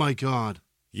 Oh, my God.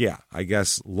 Yeah, I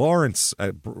guess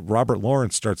Robert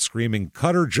Lawrence starts screaming,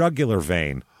 cut her jugular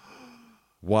vein,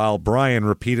 while Brian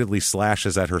repeatedly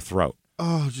slashes at her throat.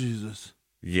 Oh, Jesus.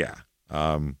 Yeah.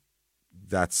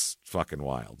 That's fucking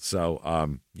wild.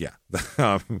 So, yeah.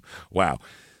 Wow.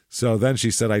 So then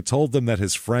she said, I told them that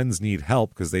his friends need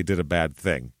help because they did a bad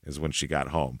thing, is when she got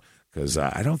home. Because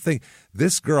I don't think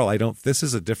this girl, this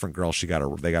is a different girl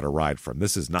they got a ride from.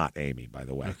 This is not Amy, by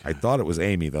the way. Okay. I thought it was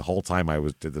Amy the whole time I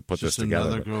did put this together.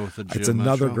 Another girl with a Geo It's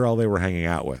another Metro? girl they were hanging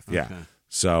out with. Okay. Yeah.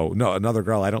 So, no, another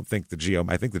girl. I think the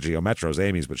Geo Metro is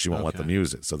Amy's, but she won't let them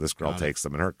use it. So this girl takes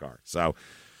them in her car. So,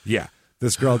 yeah.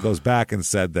 This girl goes back and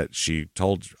said that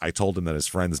I told him that his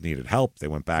friends needed help. They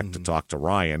went back to talk to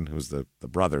Ryan, who's the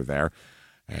brother there,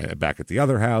 back at the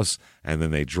other house. And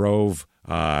then they drove.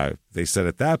 They said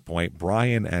at that point,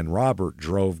 Brian and Robert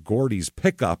drove Gordy's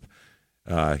pickup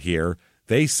here.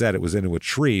 They said it was into a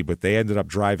tree, but they ended up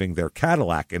driving their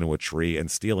Cadillac into a tree and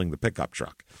stealing the pickup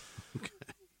truck.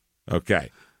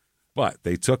 Okay. But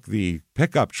they took the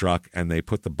pickup truck and they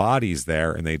put the bodies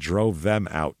there and they drove them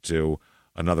out to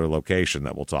another location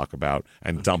that we'll talk about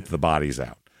and dumped the bodies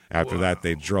out. After that,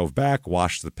 they drove back,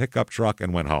 washed the pickup truck,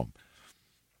 and went home.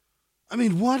 I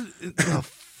mean, what the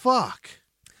fuck?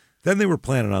 Then they were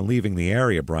planning on leaving the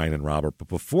area, Brian and Robert. But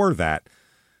before that,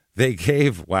 they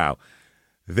gave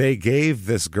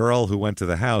this girl who went to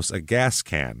the house a gas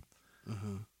can.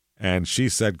 And she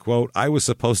said, quote, I was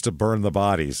supposed to burn the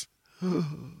bodies.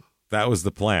 That was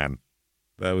the plan.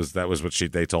 That was what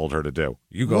they told her to do.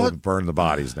 You go and burn the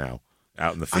bodies now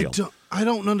out in the field. I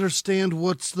don't understand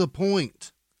what's the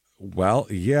point. Well,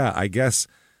 yeah, I guess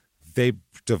they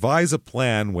devise a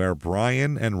plan where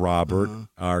Brian and Robert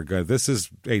are good. This is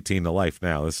 18 to life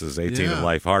now. This is 18 to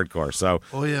life hardcore. So,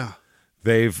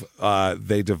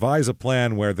 they devise a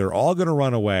plan where they're all going to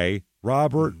run away.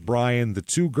 Robert, Brian, the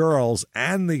two girls,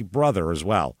 and the brother as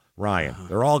well, Ryan.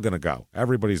 They're all going to go.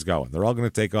 Everybody's going. They're all going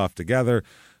to take off together.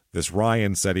 This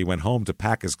Ryan said he went home to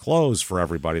pack his clothes for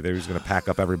everybody. They was going to pack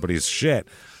up everybody's shit.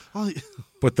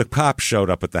 But the cop showed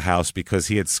up at the house because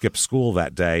he had skipped school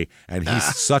that day, and he's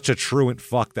such a truant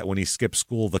fuck that when he skips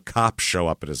school, the cops show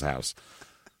up at his house.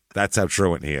 That's how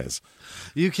truant he is.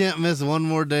 You can't miss one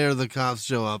more day or the cops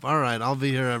show up. All right, I'll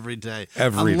be here every day.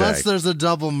 Unless there's a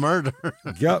double murder.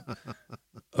 Yep.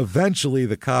 Eventually,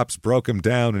 the cops broke him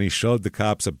down, and he showed the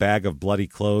cops a bag of bloody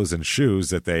clothes and shoes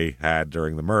that they had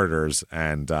during the murders,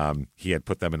 and he had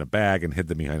put them in a bag and hid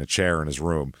them behind a chair in his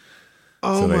room.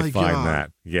 Oh, so they my find God.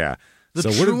 that. Yeah.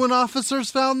 The so truant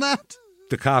officers found that?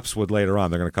 The cops would later on.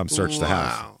 They're going to come search the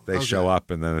house. They show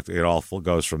up, and then it all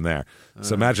goes from there.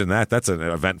 So imagine that. That's an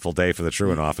eventful day for the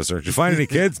truant officer. Did you find any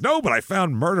kids? No, but I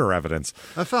found murder evidence.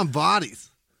 I found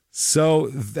bodies. So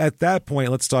at that point,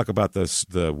 let's talk about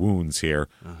the wounds here.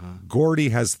 Gordy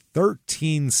has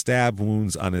 13 stab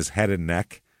wounds on his head and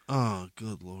neck. Oh,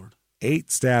 good Lord.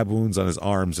 8 stab wounds on his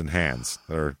arms and hands.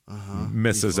 They're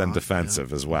misses and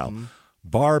defensive as well.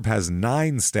 Barb has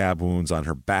 9 stab wounds on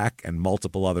her back and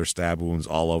multiple other stab wounds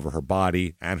all over her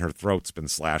body, and her throat's been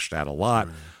slashed at a lot.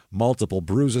 Multiple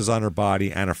bruises on her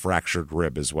body and a fractured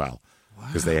rib as well,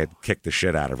 because they had kicked the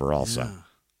shit out of her also. Yeah.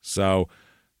 So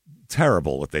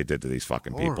terrible what they did to these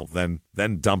fucking people. Then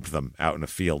dumped them out in a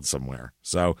field somewhere.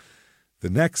 So the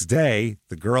next day,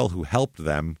 the girl who helped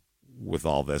them with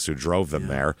all this, who drove them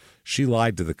there, she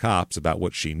lied to the cops about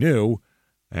what she knew.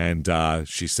 And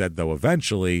she said, though,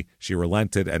 eventually she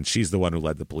relented, and she's the one who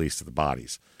led the police to the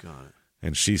bodies. Got it.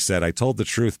 And she said, I told the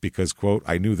truth because, quote,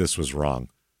 I knew this was wrong.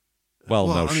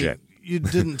 Well, shit. You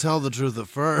didn't tell the truth at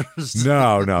first.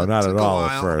 No, not at all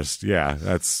at first. Yeah,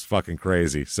 that's fucking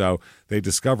crazy. So they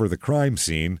discover the crime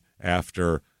scene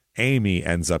after Amy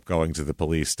ends up going to the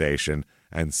police station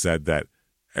and said that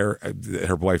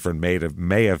her boyfriend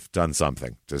may have done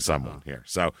something to someone here.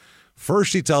 So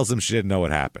first she tells him she didn't know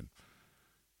what happened.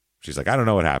 She's like, I don't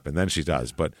know what happened. Then she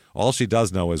does. But all she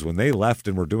does know is when they left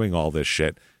and were doing all this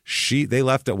shit, they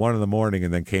left at 1 a.m.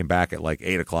 and then came back at like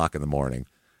 8 o'clock in the morning.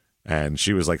 And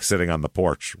she was like sitting on the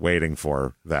porch waiting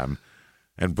for them.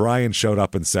 And Brian showed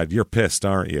up and said, you're pissed,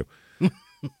 aren't you?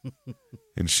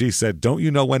 And she said, don't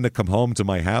you know when to come home to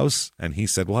my house? And he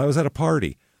said, well, I was at a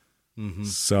party. Mm-hmm.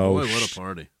 So boy, what a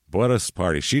party. What a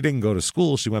party. She didn't go to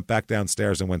school. She went back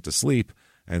downstairs and went to sleep.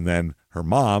 And then her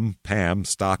mom, Pam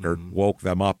Stockard, woke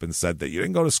them up and said that you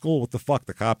didn't go to school. What the fuck?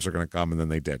 The cops are going to come. And then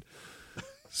they did.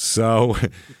 So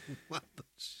what the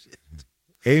shit?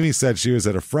 Amy said she was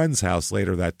at a friend's house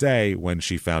later that day when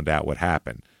she found out what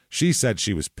happened. She said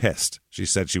she was pissed. She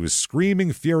said she was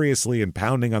screaming furiously and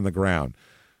pounding on the ground.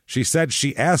 She said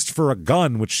she asked for a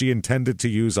gun, which she intended to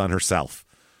use on herself.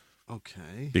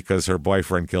 Okay. Because her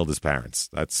boyfriend killed his parents.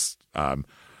 That's, wow.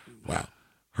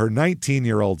 Her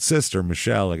 19-year-old sister,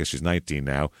 Michelle, I guess she's 19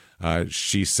 now,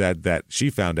 she said that she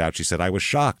found out, she said, I was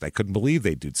shocked. I couldn't believe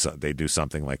they do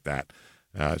something like that.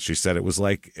 She said it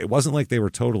wasn't like they were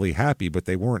totally happy, but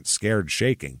they weren't scared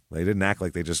shaking. They didn't act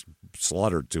like they just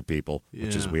slaughtered 2 people,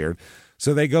 which is weird.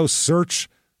 So they go search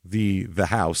the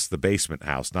house, the basement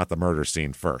house, not the murder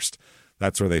scene first.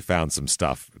 That's where they found some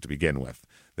stuff to begin with.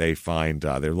 They find,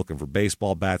 they're looking for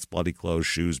baseball bats, bloody clothes,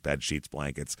 shoes, bed sheets,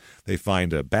 blankets. They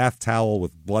find a bath towel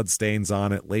with blood stains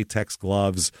on it, latex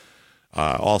gloves,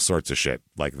 all sorts of shit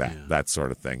like that, that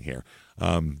sort of thing here.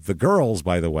 The girls,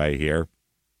 by the way, here,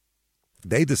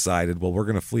 they decided, well, we're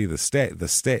going to flee the state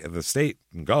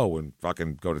and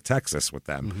go to Texas with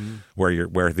them,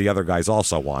 where the other guys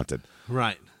also wanted.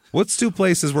 Right. What's 2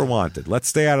 places we're wanted? Let's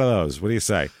stay out of those. What do you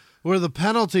say? Where the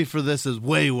penalty for this is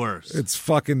way worse. It's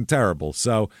fucking terrible.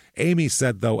 So Amy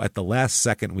said, though, at the last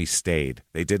second we stayed.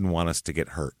 They didn't want us to get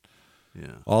hurt.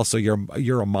 Yeah. Also,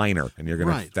 you're a minor, and you're gonna.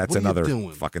 Right. That's What are you another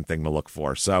doing? fucking thing to look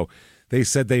for. So they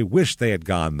said they wished they had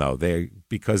gone, though.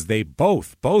 Because they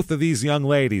both of these young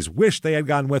ladies wished they had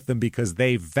gone with them because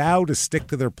they vow to stick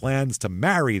to their plans to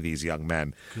marry these young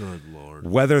men. Good Lord.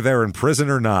 Whether they're in prison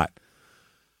or not.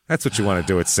 That's what you want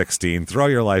to do at 16. Throw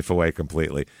your life away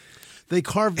completely. They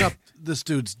carved up this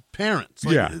dude's parents.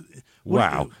 Like, Yeah.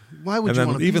 Wow. Why would and you then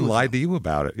want to even be with lied them? to you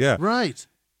about it? Yeah. Right.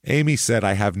 Amy said,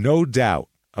 I have no doubt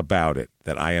about it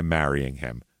that I am marrying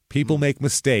him. People make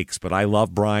mistakes, but I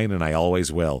love Brian and I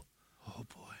always will. Oh,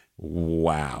 boy.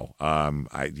 Wow.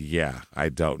 I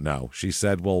don't know. She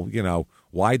said, well,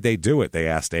 why'd they do it? They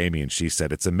asked Amy, and she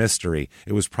said, it's a mystery.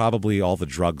 It was probably all the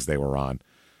drugs they were on.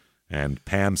 And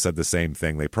Pam said the same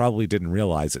thing. They probably didn't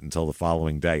realize it until the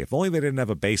following day. If only they didn't have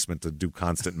a basement to do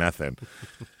constant meth in.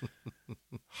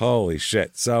 Holy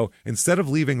shit. So instead of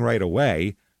leaving right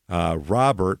away,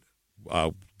 Robert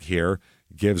here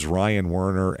gives Ryan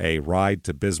Werner a ride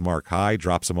to Bismarck High,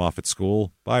 drops him off at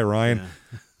school. Bye, Ryan.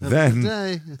 Yeah.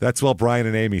 Then that's while Brian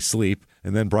and Amy sleep.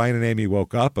 And then Brian and Amy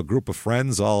woke up. A group of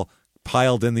friends all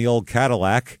piled in the old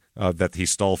Cadillac that he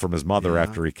stole from his mother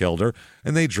after he killed her.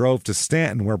 And they drove to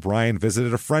Stanton, where Brian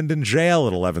visited a friend in jail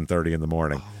at 11:30 in the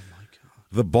morning. Oh, my God.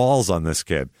 The balls on this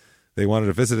kid. They wanted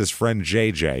to visit his friend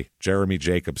JJ, Jeremy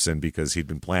Jacobson, because he'd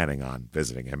been planning on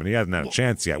visiting him, and he hadn't had a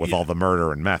chance yet with all the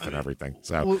murder and meth and everything.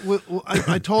 So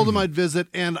I told him I'd visit,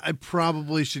 and I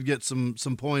probably should get some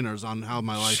pointers on how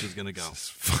my life is going to go.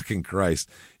 Fucking Christ.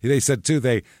 They said, too,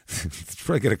 they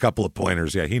probably get a couple of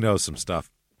pointers. Yeah, he knows some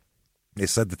stuff. They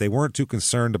said that they weren't too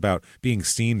concerned about being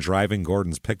seen driving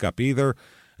Gordon's pickup either.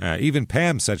 Even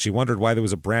Pam said she wondered why there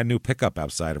was a brand new pickup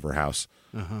outside of her house.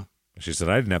 Uh-huh. She said,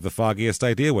 I didn't have the foggiest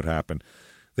idea what happened.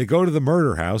 They go to the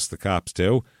murder house, the cops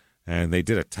do, and they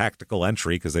did a tactical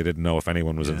entry because they didn't know if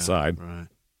anyone was inside. Right.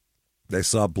 They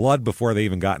saw blood before they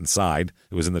even got inside.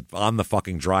 It was on the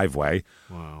fucking driveway.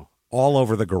 Wow. All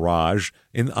over the garage,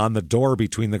 on the door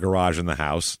between the garage and the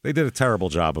house. They did a terrible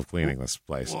job of cleaning this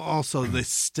place. Well, also, they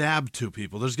stabbed 2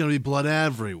 people. There's going to be blood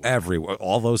everywhere. Everywhere.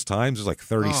 All those times, there's like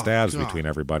 30 stabs between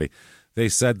everybody. They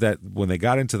said that when they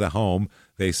got into the home,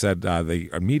 they said they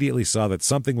immediately saw that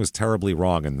something was terribly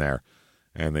wrong in there.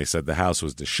 And they said the house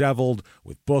was disheveled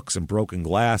with books and broken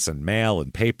glass and mail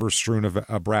and paper strewn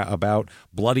about.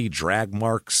 Bloody drag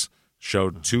marks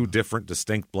showed 2 different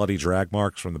distinct bloody drag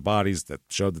marks from the bodies that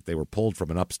showed that they were pulled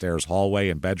from an upstairs hallway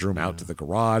and bedroom out to the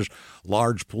garage.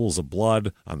 Large pools of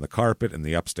blood on the carpet in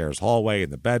the upstairs hallway in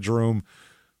the bedroom.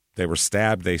 They were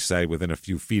stabbed, they say, within a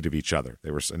few feet of each other.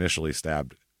 They were initially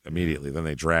stabbed immediately. Then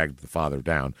they dragged the father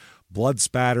down. Blood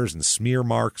spatters and smear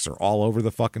marks are all over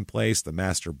the fucking place. The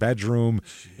master bedroom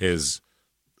is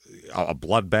a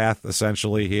bloodbath,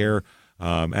 essentially, here.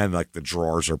 And like the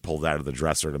drawers are pulled out of the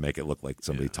dresser to make it look like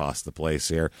somebody tossed the place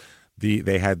here.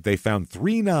 They found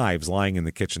 3 knives lying in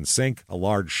the kitchen sink, a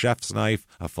large chef's knife,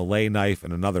 a fillet knife,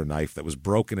 and another knife that was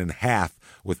broken in half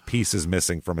with pieces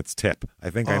missing from its tip.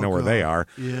 I think I know where they are,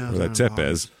 where the tip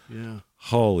is. Yeah.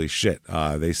 Holy shit.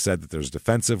 They said that there's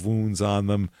defensive wounds on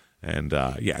them, and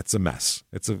it's a mess.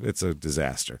 It's a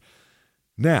disaster.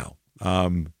 Now,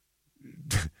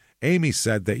 Amy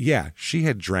said that, she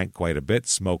had drank quite a bit,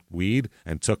 smoked weed,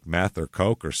 and took meth or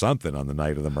coke or something on the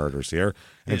night of the murders here.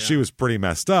 And she was pretty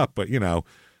messed up, but,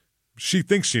 she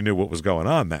thinks she knew what was going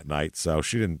on that night, so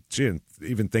she didn't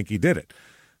even think he did it.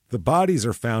 The bodies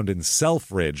are found in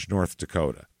Selfridge, North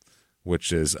Dakota,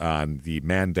 which is on the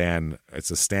Mandan.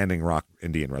 It's a Standing Rock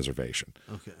Indian Reservation.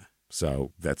 Okay.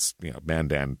 So that's,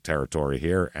 Mandan territory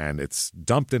here, and it's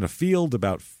dumped in a field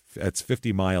it's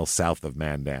 50 miles south of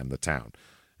Mandan, the town.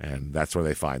 And that's where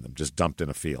they find them, just dumped in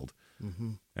a field.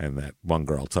 Mm-hmm. And that one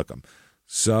girl took them.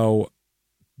 So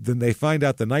then they find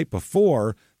out the night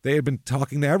before they had been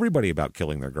talking to everybody about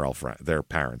killing their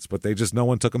parents, but no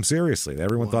one took them seriously.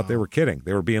 Everyone thought they were kidding.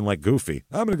 They were being like goofy.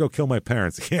 I'm going to go kill my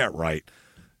parents. Yeah, right.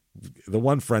 The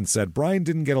one friend said Brian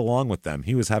didn't get along with them.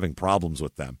 He was having problems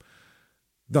with them.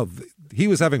 No, he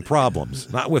was having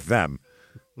problems, not with them.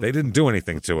 They didn't do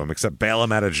anything to him except bail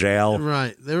him out of jail.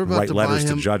 Right. They were about write to letters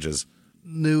buy him to judges.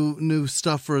 New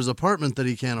stuff for his apartment that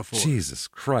he can't afford. Jesus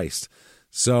Christ.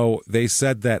 So they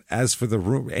said that as for the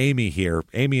room, Amy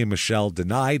and Michelle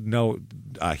denied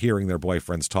hearing their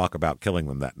boyfriends talk about killing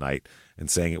them that night and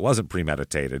saying it wasn't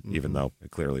premeditated, even though it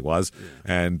clearly was.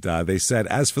 Yeah. And they said,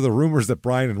 as for the rumors that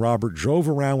Brian and Robert drove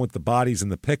around with the bodies in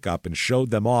the pickup and showed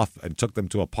them off and took them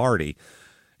to a party,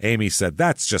 Amy said,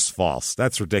 that's just false.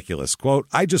 That's ridiculous. Quote,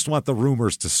 I just want the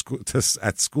rumors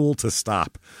at school to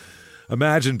stop.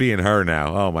 Imagine being her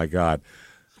now. Oh, my God.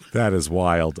 That is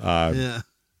wild.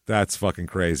 That's fucking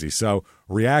crazy. So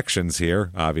reactions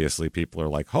here, obviously, people are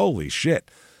like, holy shit.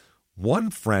 One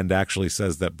friend actually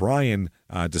says that Brian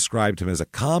described him as a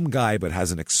calm guy but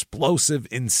has an explosive,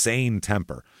 insane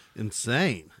temper.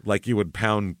 Insane. Like you would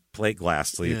pound plate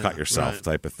glass till you cut yourself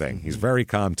type of thing. Mm-hmm. He's very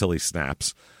calm till he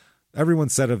snaps. Everyone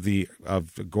said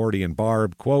of Gordy and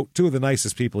Barb, quote, 2 of the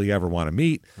nicest people you ever want to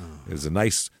meet. It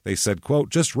was they said, quote,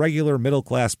 just regular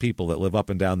middle-class people that live up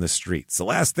and down this street. It's the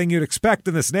last thing you'd expect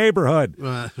in this neighborhood.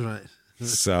 Right.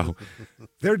 So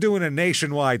they're doing a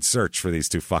nationwide search for these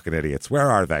 2 fucking idiots.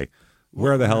 Where are they?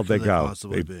 Where the hell did they go?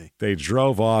 They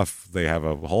drove off. They have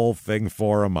a whole thing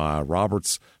for them.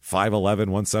 Robert's 5'11",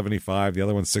 175. The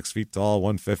other one's 6 feet tall,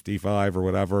 155 or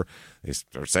whatever.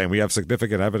 They're saying we have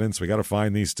significant evidence. We got to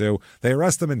find these 2. They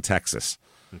arrest them in Texas.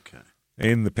 Okay.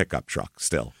 In the pickup truck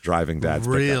still, driving Dad's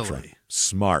pickup truck.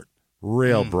 Smart.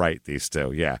 Real bright, these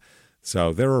 2. Yeah.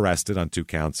 So they're arrested on 2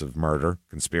 counts of murder,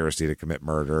 conspiracy to commit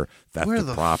murder, theft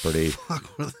of property. Where the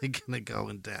fuck were they going to go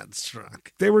in Dad's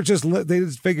truck? They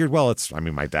just figured, well,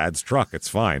 my dad's truck. It's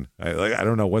fine. I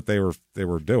don't know what they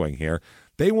were doing here.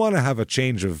 They want to have a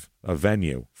change of a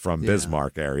venue from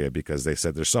Bismarck area because they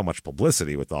said there's so much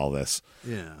publicity with all this.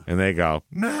 Yeah. And they go,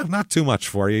 nah, not too much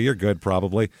for you. You're good,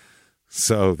 probably.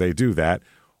 So they do that.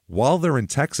 While they're in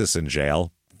Texas in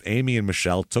jail, Amy and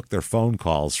Michelle took their phone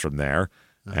calls from there,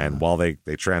 and while they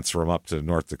transfer them up to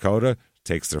North Dakota,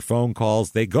 takes their phone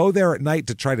calls. They go there at night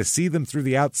to try to see them through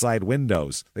the outside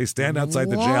windows. They stand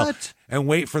outside the jail and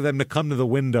wait for them to come to the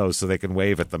windows so they can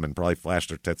wave at them and probably flash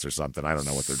their tits or something. I don't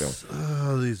know what they're doing.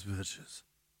 Oh, these bitches.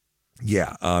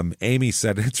 Yeah, Amy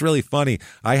said, it's really funny.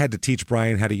 I had to teach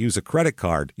Brian how to use a credit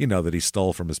card, that he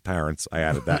stole from his parents. I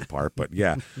added that part, but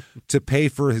yeah, to pay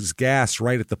for his gas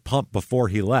right at the pump before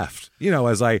he left,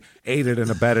 as I aided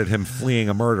and abetted him fleeing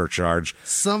a murder charge.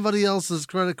 Somebody else's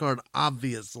credit card,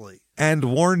 obviously. And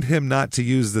warned him not to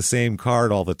use the same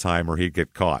card all the time or he'd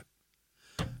get caught.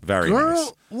 Very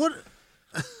nice. What?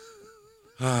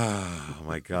 Oh,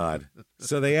 my God.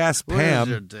 So they asked Pam. Where's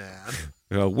your dad?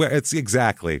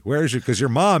 Where's your, because your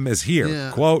mom is here.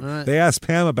 Yeah, Quote, right. They asked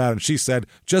Pam about it, and she said,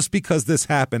 just because this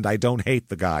happened, I don't hate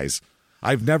the guys.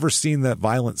 I've never seen that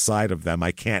violent side of them.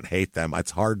 I can't hate them.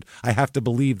 It's hard. I have to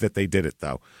believe that they did it,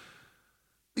 though.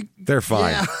 They're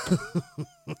fine. Yeah.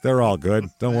 They're all good.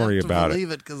 Don't worry about it.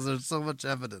 Believe it because there's so much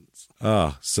evidence.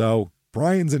 So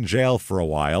Brian's in jail for a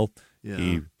while. Yeah.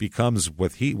 He becomes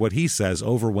what he says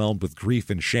overwhelmed with grief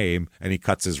and shame, and he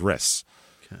cuts his wrists.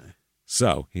 Okay.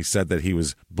 So he said that he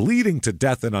was bleeding to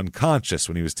death and unconscious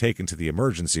when he was taken to the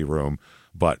emergency room,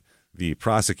 but the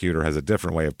prosecutor has a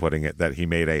different way of putting it, that he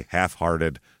made a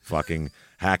half-hearted fucking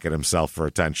hack at himself for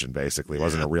attention, basically. It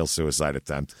wasn't a real suicide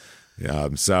attempt.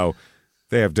 So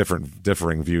they have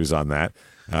differing views on that.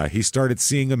 He started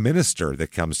seeing a minister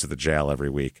that comes to the jail every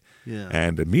week. Yeah.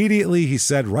 And immediately he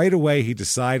said right away he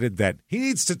decided that he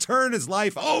needs to turn his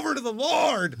life over to the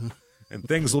Lord and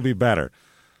things will be better.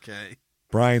 Okay.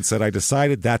 Brian said, I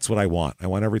decided that's what I want. I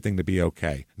want everything to be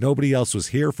okay. Nobody else was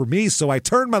here for me, so I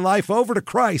turned my life over to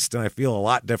Christ, and I feel a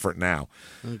lot different now.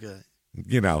 Okay.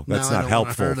 That's not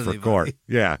helpful for court.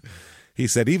 Yeah. He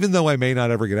said, even though I may not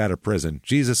ever get out of prison,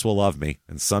 Jesus will love me,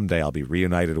 and someday I'll be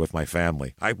reunited with my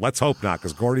family. Let's hope not,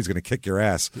 because Gordy's going to kick your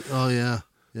ass. Oh, yeah.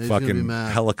 He's fucking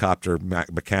helicopter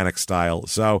mechanic style.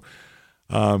 So,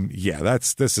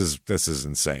 this is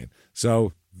insane.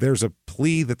 So there's a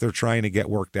plea that they're trying to get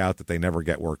worked out that they never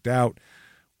get worked out.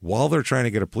 While they're trying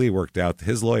to get a plea worked out,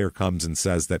 his lawyer comes and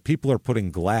says that people are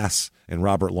putting glass in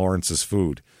Robert Lawrence's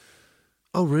food.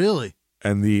 Oh, really?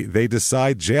 And they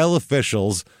decide, jail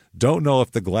officials don't know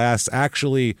if the glass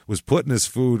actually was put in his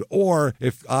food or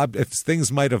if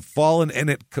things might have fallen in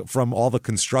it from all the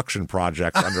construction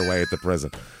projects underway at the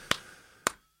prison.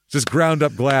 Just ground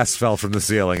up glass fell from the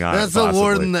ceiling on That's it, a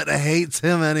warden that hates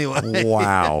him anyway.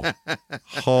 Wow.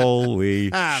 Holy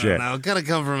I shit. don't know. It could have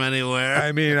come from anywhere.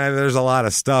 I mean, there's a lot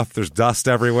of stuff. There's dust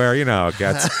everywhere. You know how it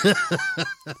gets.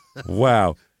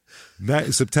 Wow.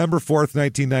 September 4th,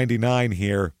 1999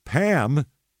 here. Pam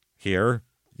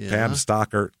Pam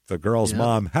Stockert, the girl's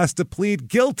mom, has to plead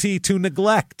guilty to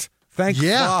neglect. Thank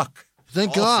fuck.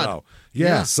 Thank God.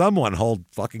 Yeah, someone hold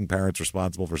fucking parents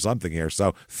responsible for something here.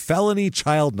 So felony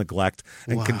child neglect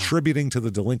and contributing to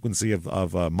the delinquency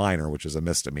of a minor, which is a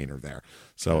misdemeanor there.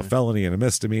 So a felony and a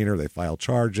misdemeanor, they file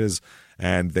charges,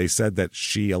 and they said that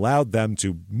she allowed them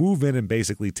to move in and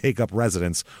basically take up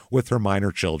residence with her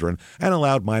minor children and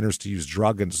allowed minors to use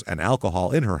drugs and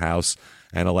alcohol in her house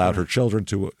and allowed her children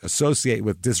to associate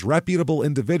with disreputable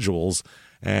individuals.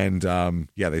 And,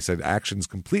 they said actions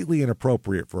completely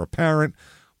inappropriate for a parent,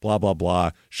 blah, blah,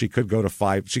 blah. She could get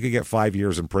 5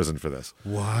 years in prison for this.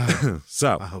 Wow.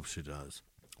 So I hope she does.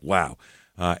 Wow.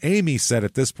 Amy said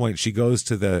at this point she goes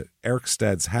to the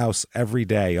Erksted's house every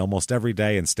day, almost every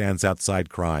day, and stands outside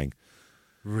crying.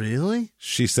 Really?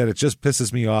 She said, it just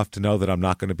pisses me off to know that I'm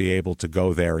not going to be able to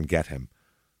go there and get him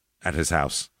at his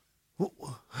house.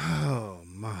 Oh,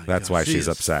 my That's God. why she's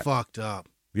upset. Fucked up.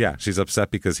 Yeah, she's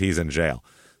upset because he's in jail.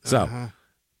 So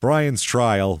Brian's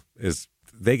trial is,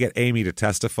 they get Amy to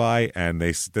testify, and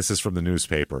this is from the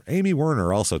newspaper. Amy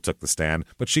Werner also took the stand,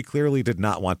 but she clearly did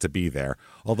not want to be there.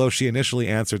 Although she initially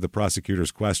answered the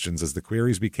prosecutor's questions, as the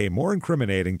queries became more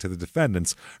incriminating to the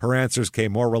defendants, her answers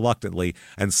came more reluctantly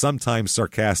and sometimes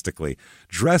sarcastically.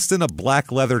 Dressed in a black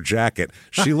leather jacket,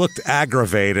 she looked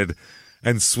aggravated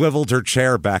and swiveled her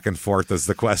chair back and forth as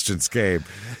the questions came.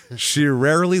 She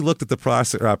rarely looked at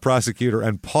the prosecutor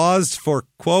and paused for,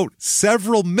 quote,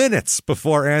 several minutes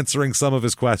before answering some of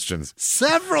his questions.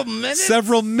 Several minutes?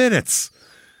 Several minutes.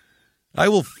 I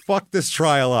will fuck this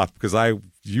trial up because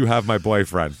you have my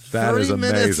boyfriend. That is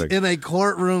amazing. 3 minutes in a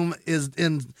courtroom is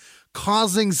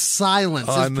causing silence.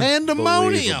 It's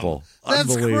pandemonium.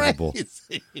 That's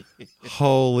crazy.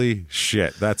 Holy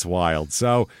shit. That's wild.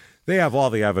 So they have all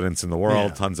the evidence in the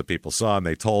world. Tons of people saw him.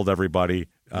 They told everybody.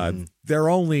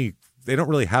 They don't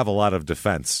really have a lot of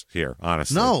defense here,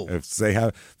 honestly. No. If they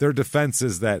have, their defense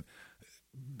is that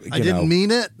I didn't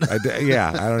mean it. I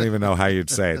don't even know how you'd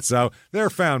say it. So they're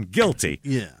found guilty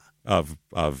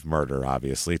of murder,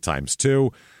 obviously,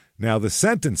 ×2. Now, the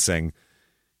sentencing,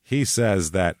 he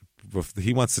says that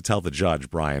he wants to tell the judge,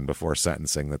 Brian, before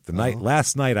sentencing, that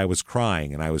last night I was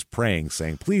crying and I was praying,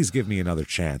 saying, please give me another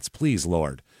chance. Please,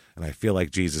 Lord. And I feel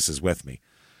like Jesus is with me.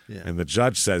 Yeah. And the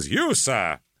judge says, you,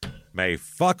 sir, may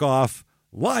fuck off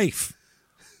life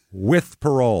with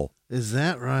parole. Is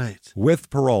that right? With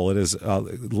parole. It is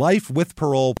life with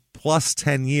parole plus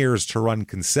 10 years to run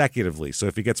consecutively. So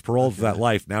if he gets paroled for that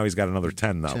life, now he's got another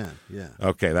 10, though. 10, yeah.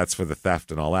 Okay, that's for the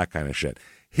theft and all that kind of shit.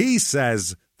 He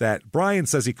says that Brian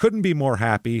says he couldn't be more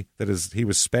happy that he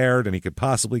was spared and he could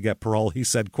possibly get parole. He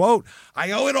said, quote,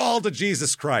 I owe it all to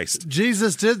Jesus Christ.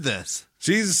 Jesus did this.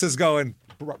 Jesus is going,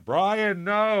 Brian,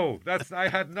 no.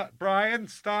 Brian,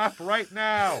 stop right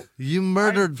now. You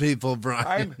murdered people,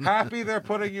 Brian. I'm happy they're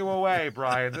putting you away,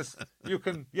 Brian. This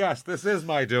is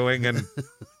my doing. And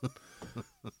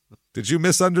did you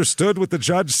misunderstood what the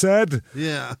judge said?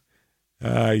 Yeah.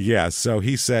 So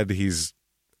he said he's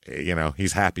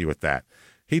happy with that.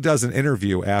 He does an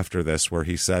interview after this where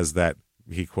he says that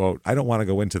he, quote, I don't want to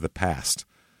go into the past.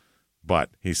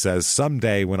 But he says,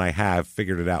 someday when I have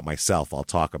figured it out myself, I'll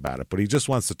talk about it. But he just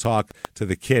wants to talk to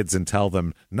the kids and tell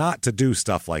them not to do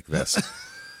stuff like this.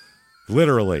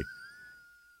 Literally.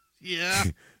 Yeah.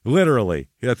 Literally.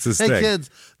 That's his thing. Hey, kids,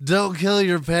 don't kill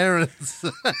your parents.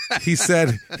 He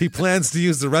said he plans to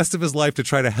use the rest of his life to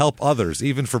try to help others,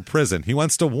 even for prison. He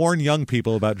wants to warn young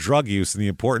people about drug use and the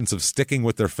importance of sticking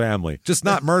with their family, just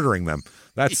not murdering them.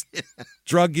 That's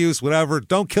drug use, whatever.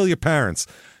 Don't kill your parents.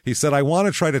 He said, I want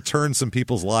to try to turn some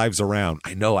people's lives around.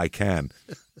 I know I can.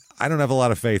 I don't have a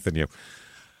lot of faith in you.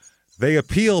 They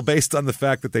appeal based on the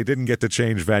fact that they didn't get to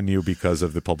change venue because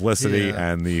of the publicity,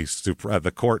 and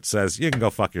the court says, you can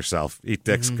go fuck yourself. Eat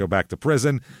dicks, go back to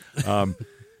prison.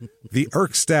 The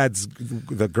Erkstads,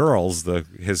 the girls,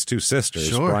 his two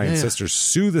sisters, Brian's sisters,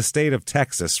 sue the state of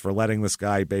Texas for letting this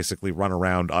guy basically run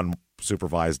around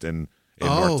unsupervised in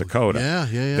North Dakota. Yeah.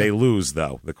 They lose,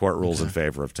 though. The court rules in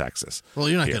favor of Texas. Well,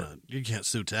 you can't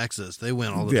sue Texas. They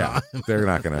win all the time. They're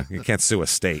not going to, you can't sue a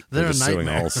state. They're just a suing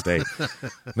the nightmare. whole state.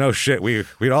 No shit.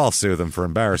 We'd all sue them for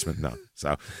embarrassment. No.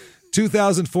 So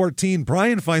 2014,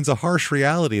 Brian finds a harsh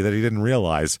reality that he didn't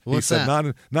realize. What's he said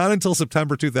that? not until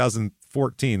September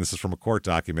 2014, this is from a court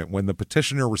document, when the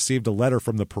petitioner received a letter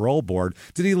from the parole board,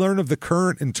 did he learn of the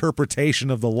current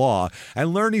interpretation of the law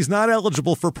and learn he's not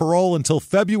eligible for parole until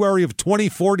February of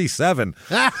 2047.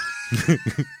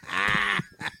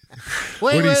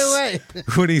 Wait.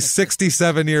 When he's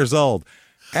 67 years old.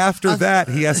 After that,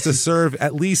 he has to serve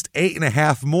at least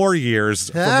 8.5 more years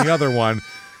from the other one.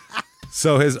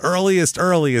 So his earliest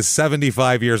is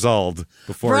 75 years old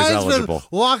before he's eligible.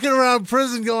 Been walking around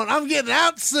prison going, I'm getting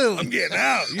out soon. I'm getting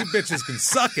out. You bitches can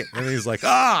suck it. And he's like,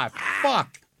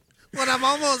 fuck. When I'm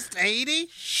almost 80?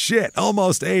 Shit,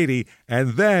 almost 80.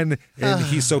 And then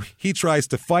he tries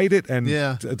to fight it and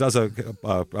does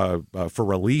for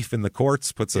relief in the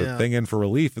courts, puts a thing in for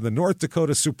relief. And the North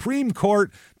Dakota Supreme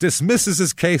Court dismisses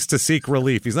his case to seek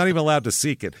relief. He's not even allowed to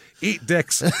seek it. Eat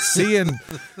dicks. See in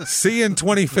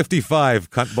 2055,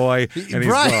 cunt boy. And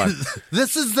he's gone.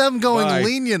 This is them going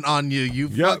lenient on you,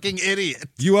 fucking idiot.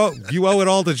 You owe it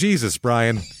all to Jesus,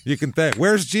 Brian. You can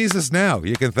where's Jesus now?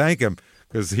 You can thank him.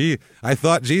 Because I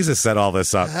thought Jesus set all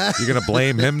this up. You're going to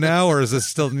blame him now, or is this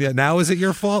still, now is it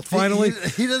your fault, finally?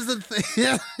 He doesn't,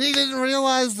 he didn't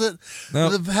realize that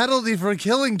the penalty for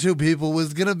killing two people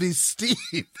was going to be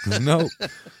steep. No.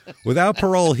 Without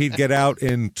parole, he'd get out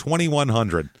in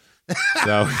 2100.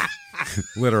 So,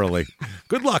 literally.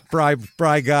 Good luck, Bri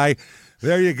guy.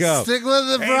 There you go. Stick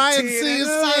with it, Brian. See you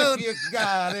soon. You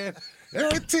got it.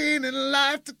 18 in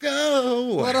life to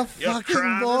go. What a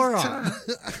fucking moron.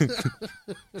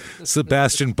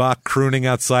 Sebastian Bach crooning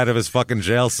outside of his fucking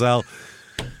jail cell.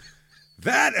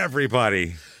 That,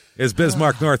 everybody, is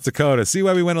Bismarck, North Dakota. See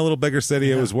why we went a little bigger city?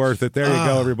 It was worth it. There you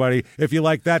go, everybody. If you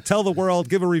like that, tell the world.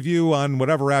 Give a review on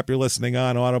whatever app you're listening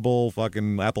on. Audible,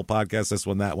 fucking Apple Podcasts, this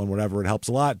one, that one, whatever. It helps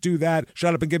a lot. Do that.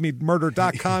 Shut up and give me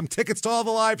murder.com. Tickets to all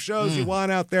the live shows you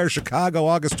want out there. Chicago,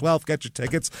 August 12th. Get your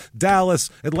tickets.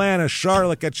 Dallas, Atlanta,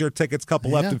 Charlotte. Get your tickets.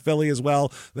 Couple left in Philly as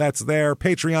well. That's there.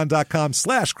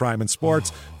 Patreon.com/crime and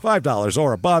sports. $5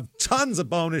 or above. Tons of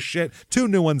bonus shit. 2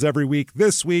 new ones every week.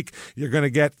 This week, you're going to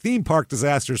get Theme Park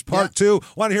Disasters Part 2.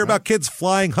 Want to hear about kids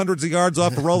flying hundreds of yards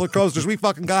off the roller coasters? We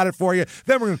fucking got it for you.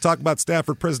 Then we're going to talk about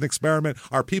Stanford Prison Experiment.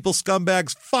 Are people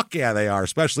scumbags? Fuck yeah, they are,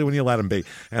 especially when you let them be.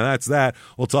 And that's that.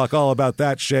 We'll talk all about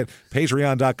that shit.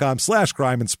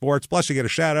 Patreon.com/crime and sports. Plus, you get a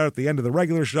shout out at the end of the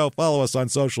regular show. Follow us on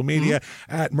social media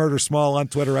at Murder Small on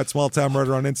Twitter, at Small Town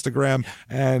Murder on Instagram,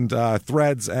 and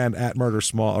Threads, and at Murder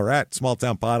Small or at Small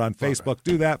Town Pod on Facebook.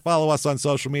 Do that. Follow us on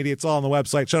social media. It's all on the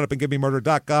website.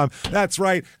 ShutUpAndGiveMeMurder.com. That's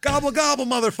right. Gobble, gobble,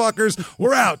 motherfuckers.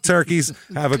 We're out, turkeys.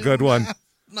 Have a good one.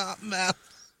 Not meth.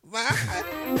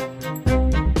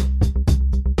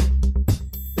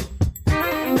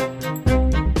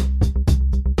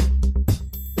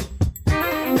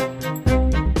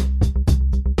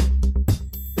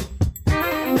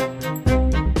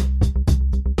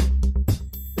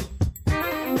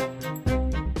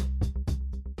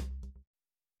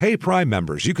 Hey, Prime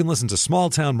members, you can listen to Small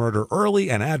Town Murder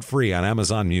early and ad-free on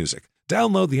Amazon Music.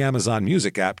 Download the Amazon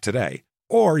Music app today.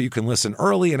 Or you can listen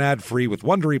early and ad-free with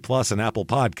Wondery Plus and Apple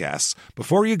Podcasts.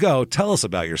 Before you go, tell us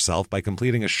about yourself by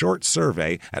completing a short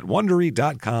survey at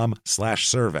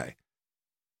Wondery.com/survey.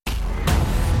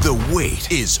 The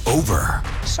wait is over.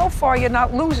 So far, you're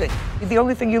not losing. The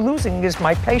only thing you're losing is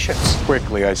my patience.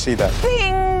 Quickly, I see that.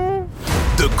 Bing!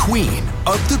 The queen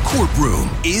of the courtroom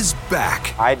is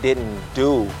back. I didn't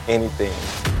do anything.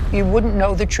 You wouldn't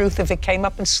know the truth if it came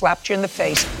up and slapped you in the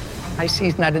face. I see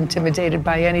he's not intimidated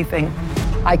by anything.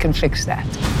 I can fix that.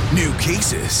 New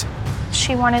cases.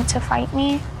 She wanted to fight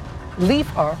me. Leave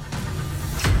her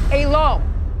alone.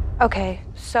 Okay,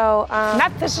 so,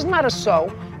 This is not a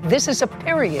so. This is a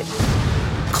period.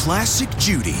 Classic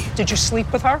Judy. Did you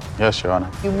sleep with her? Yes, Your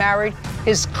Honor. You married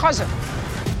his cousin.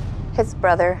 his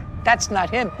brother. That's not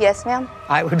him. Yes, ma'am.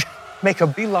 I would make a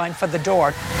beeline for the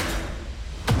door.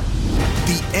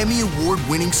 The Emmy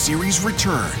Award-winning series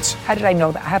returns. How did I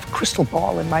know that? I have a crystal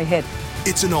ball in my head.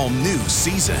 It's an all-new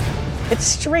season. It's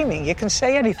streaming. You can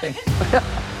say anything.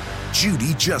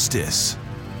 Judy Justice.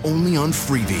 Only on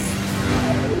Freevee.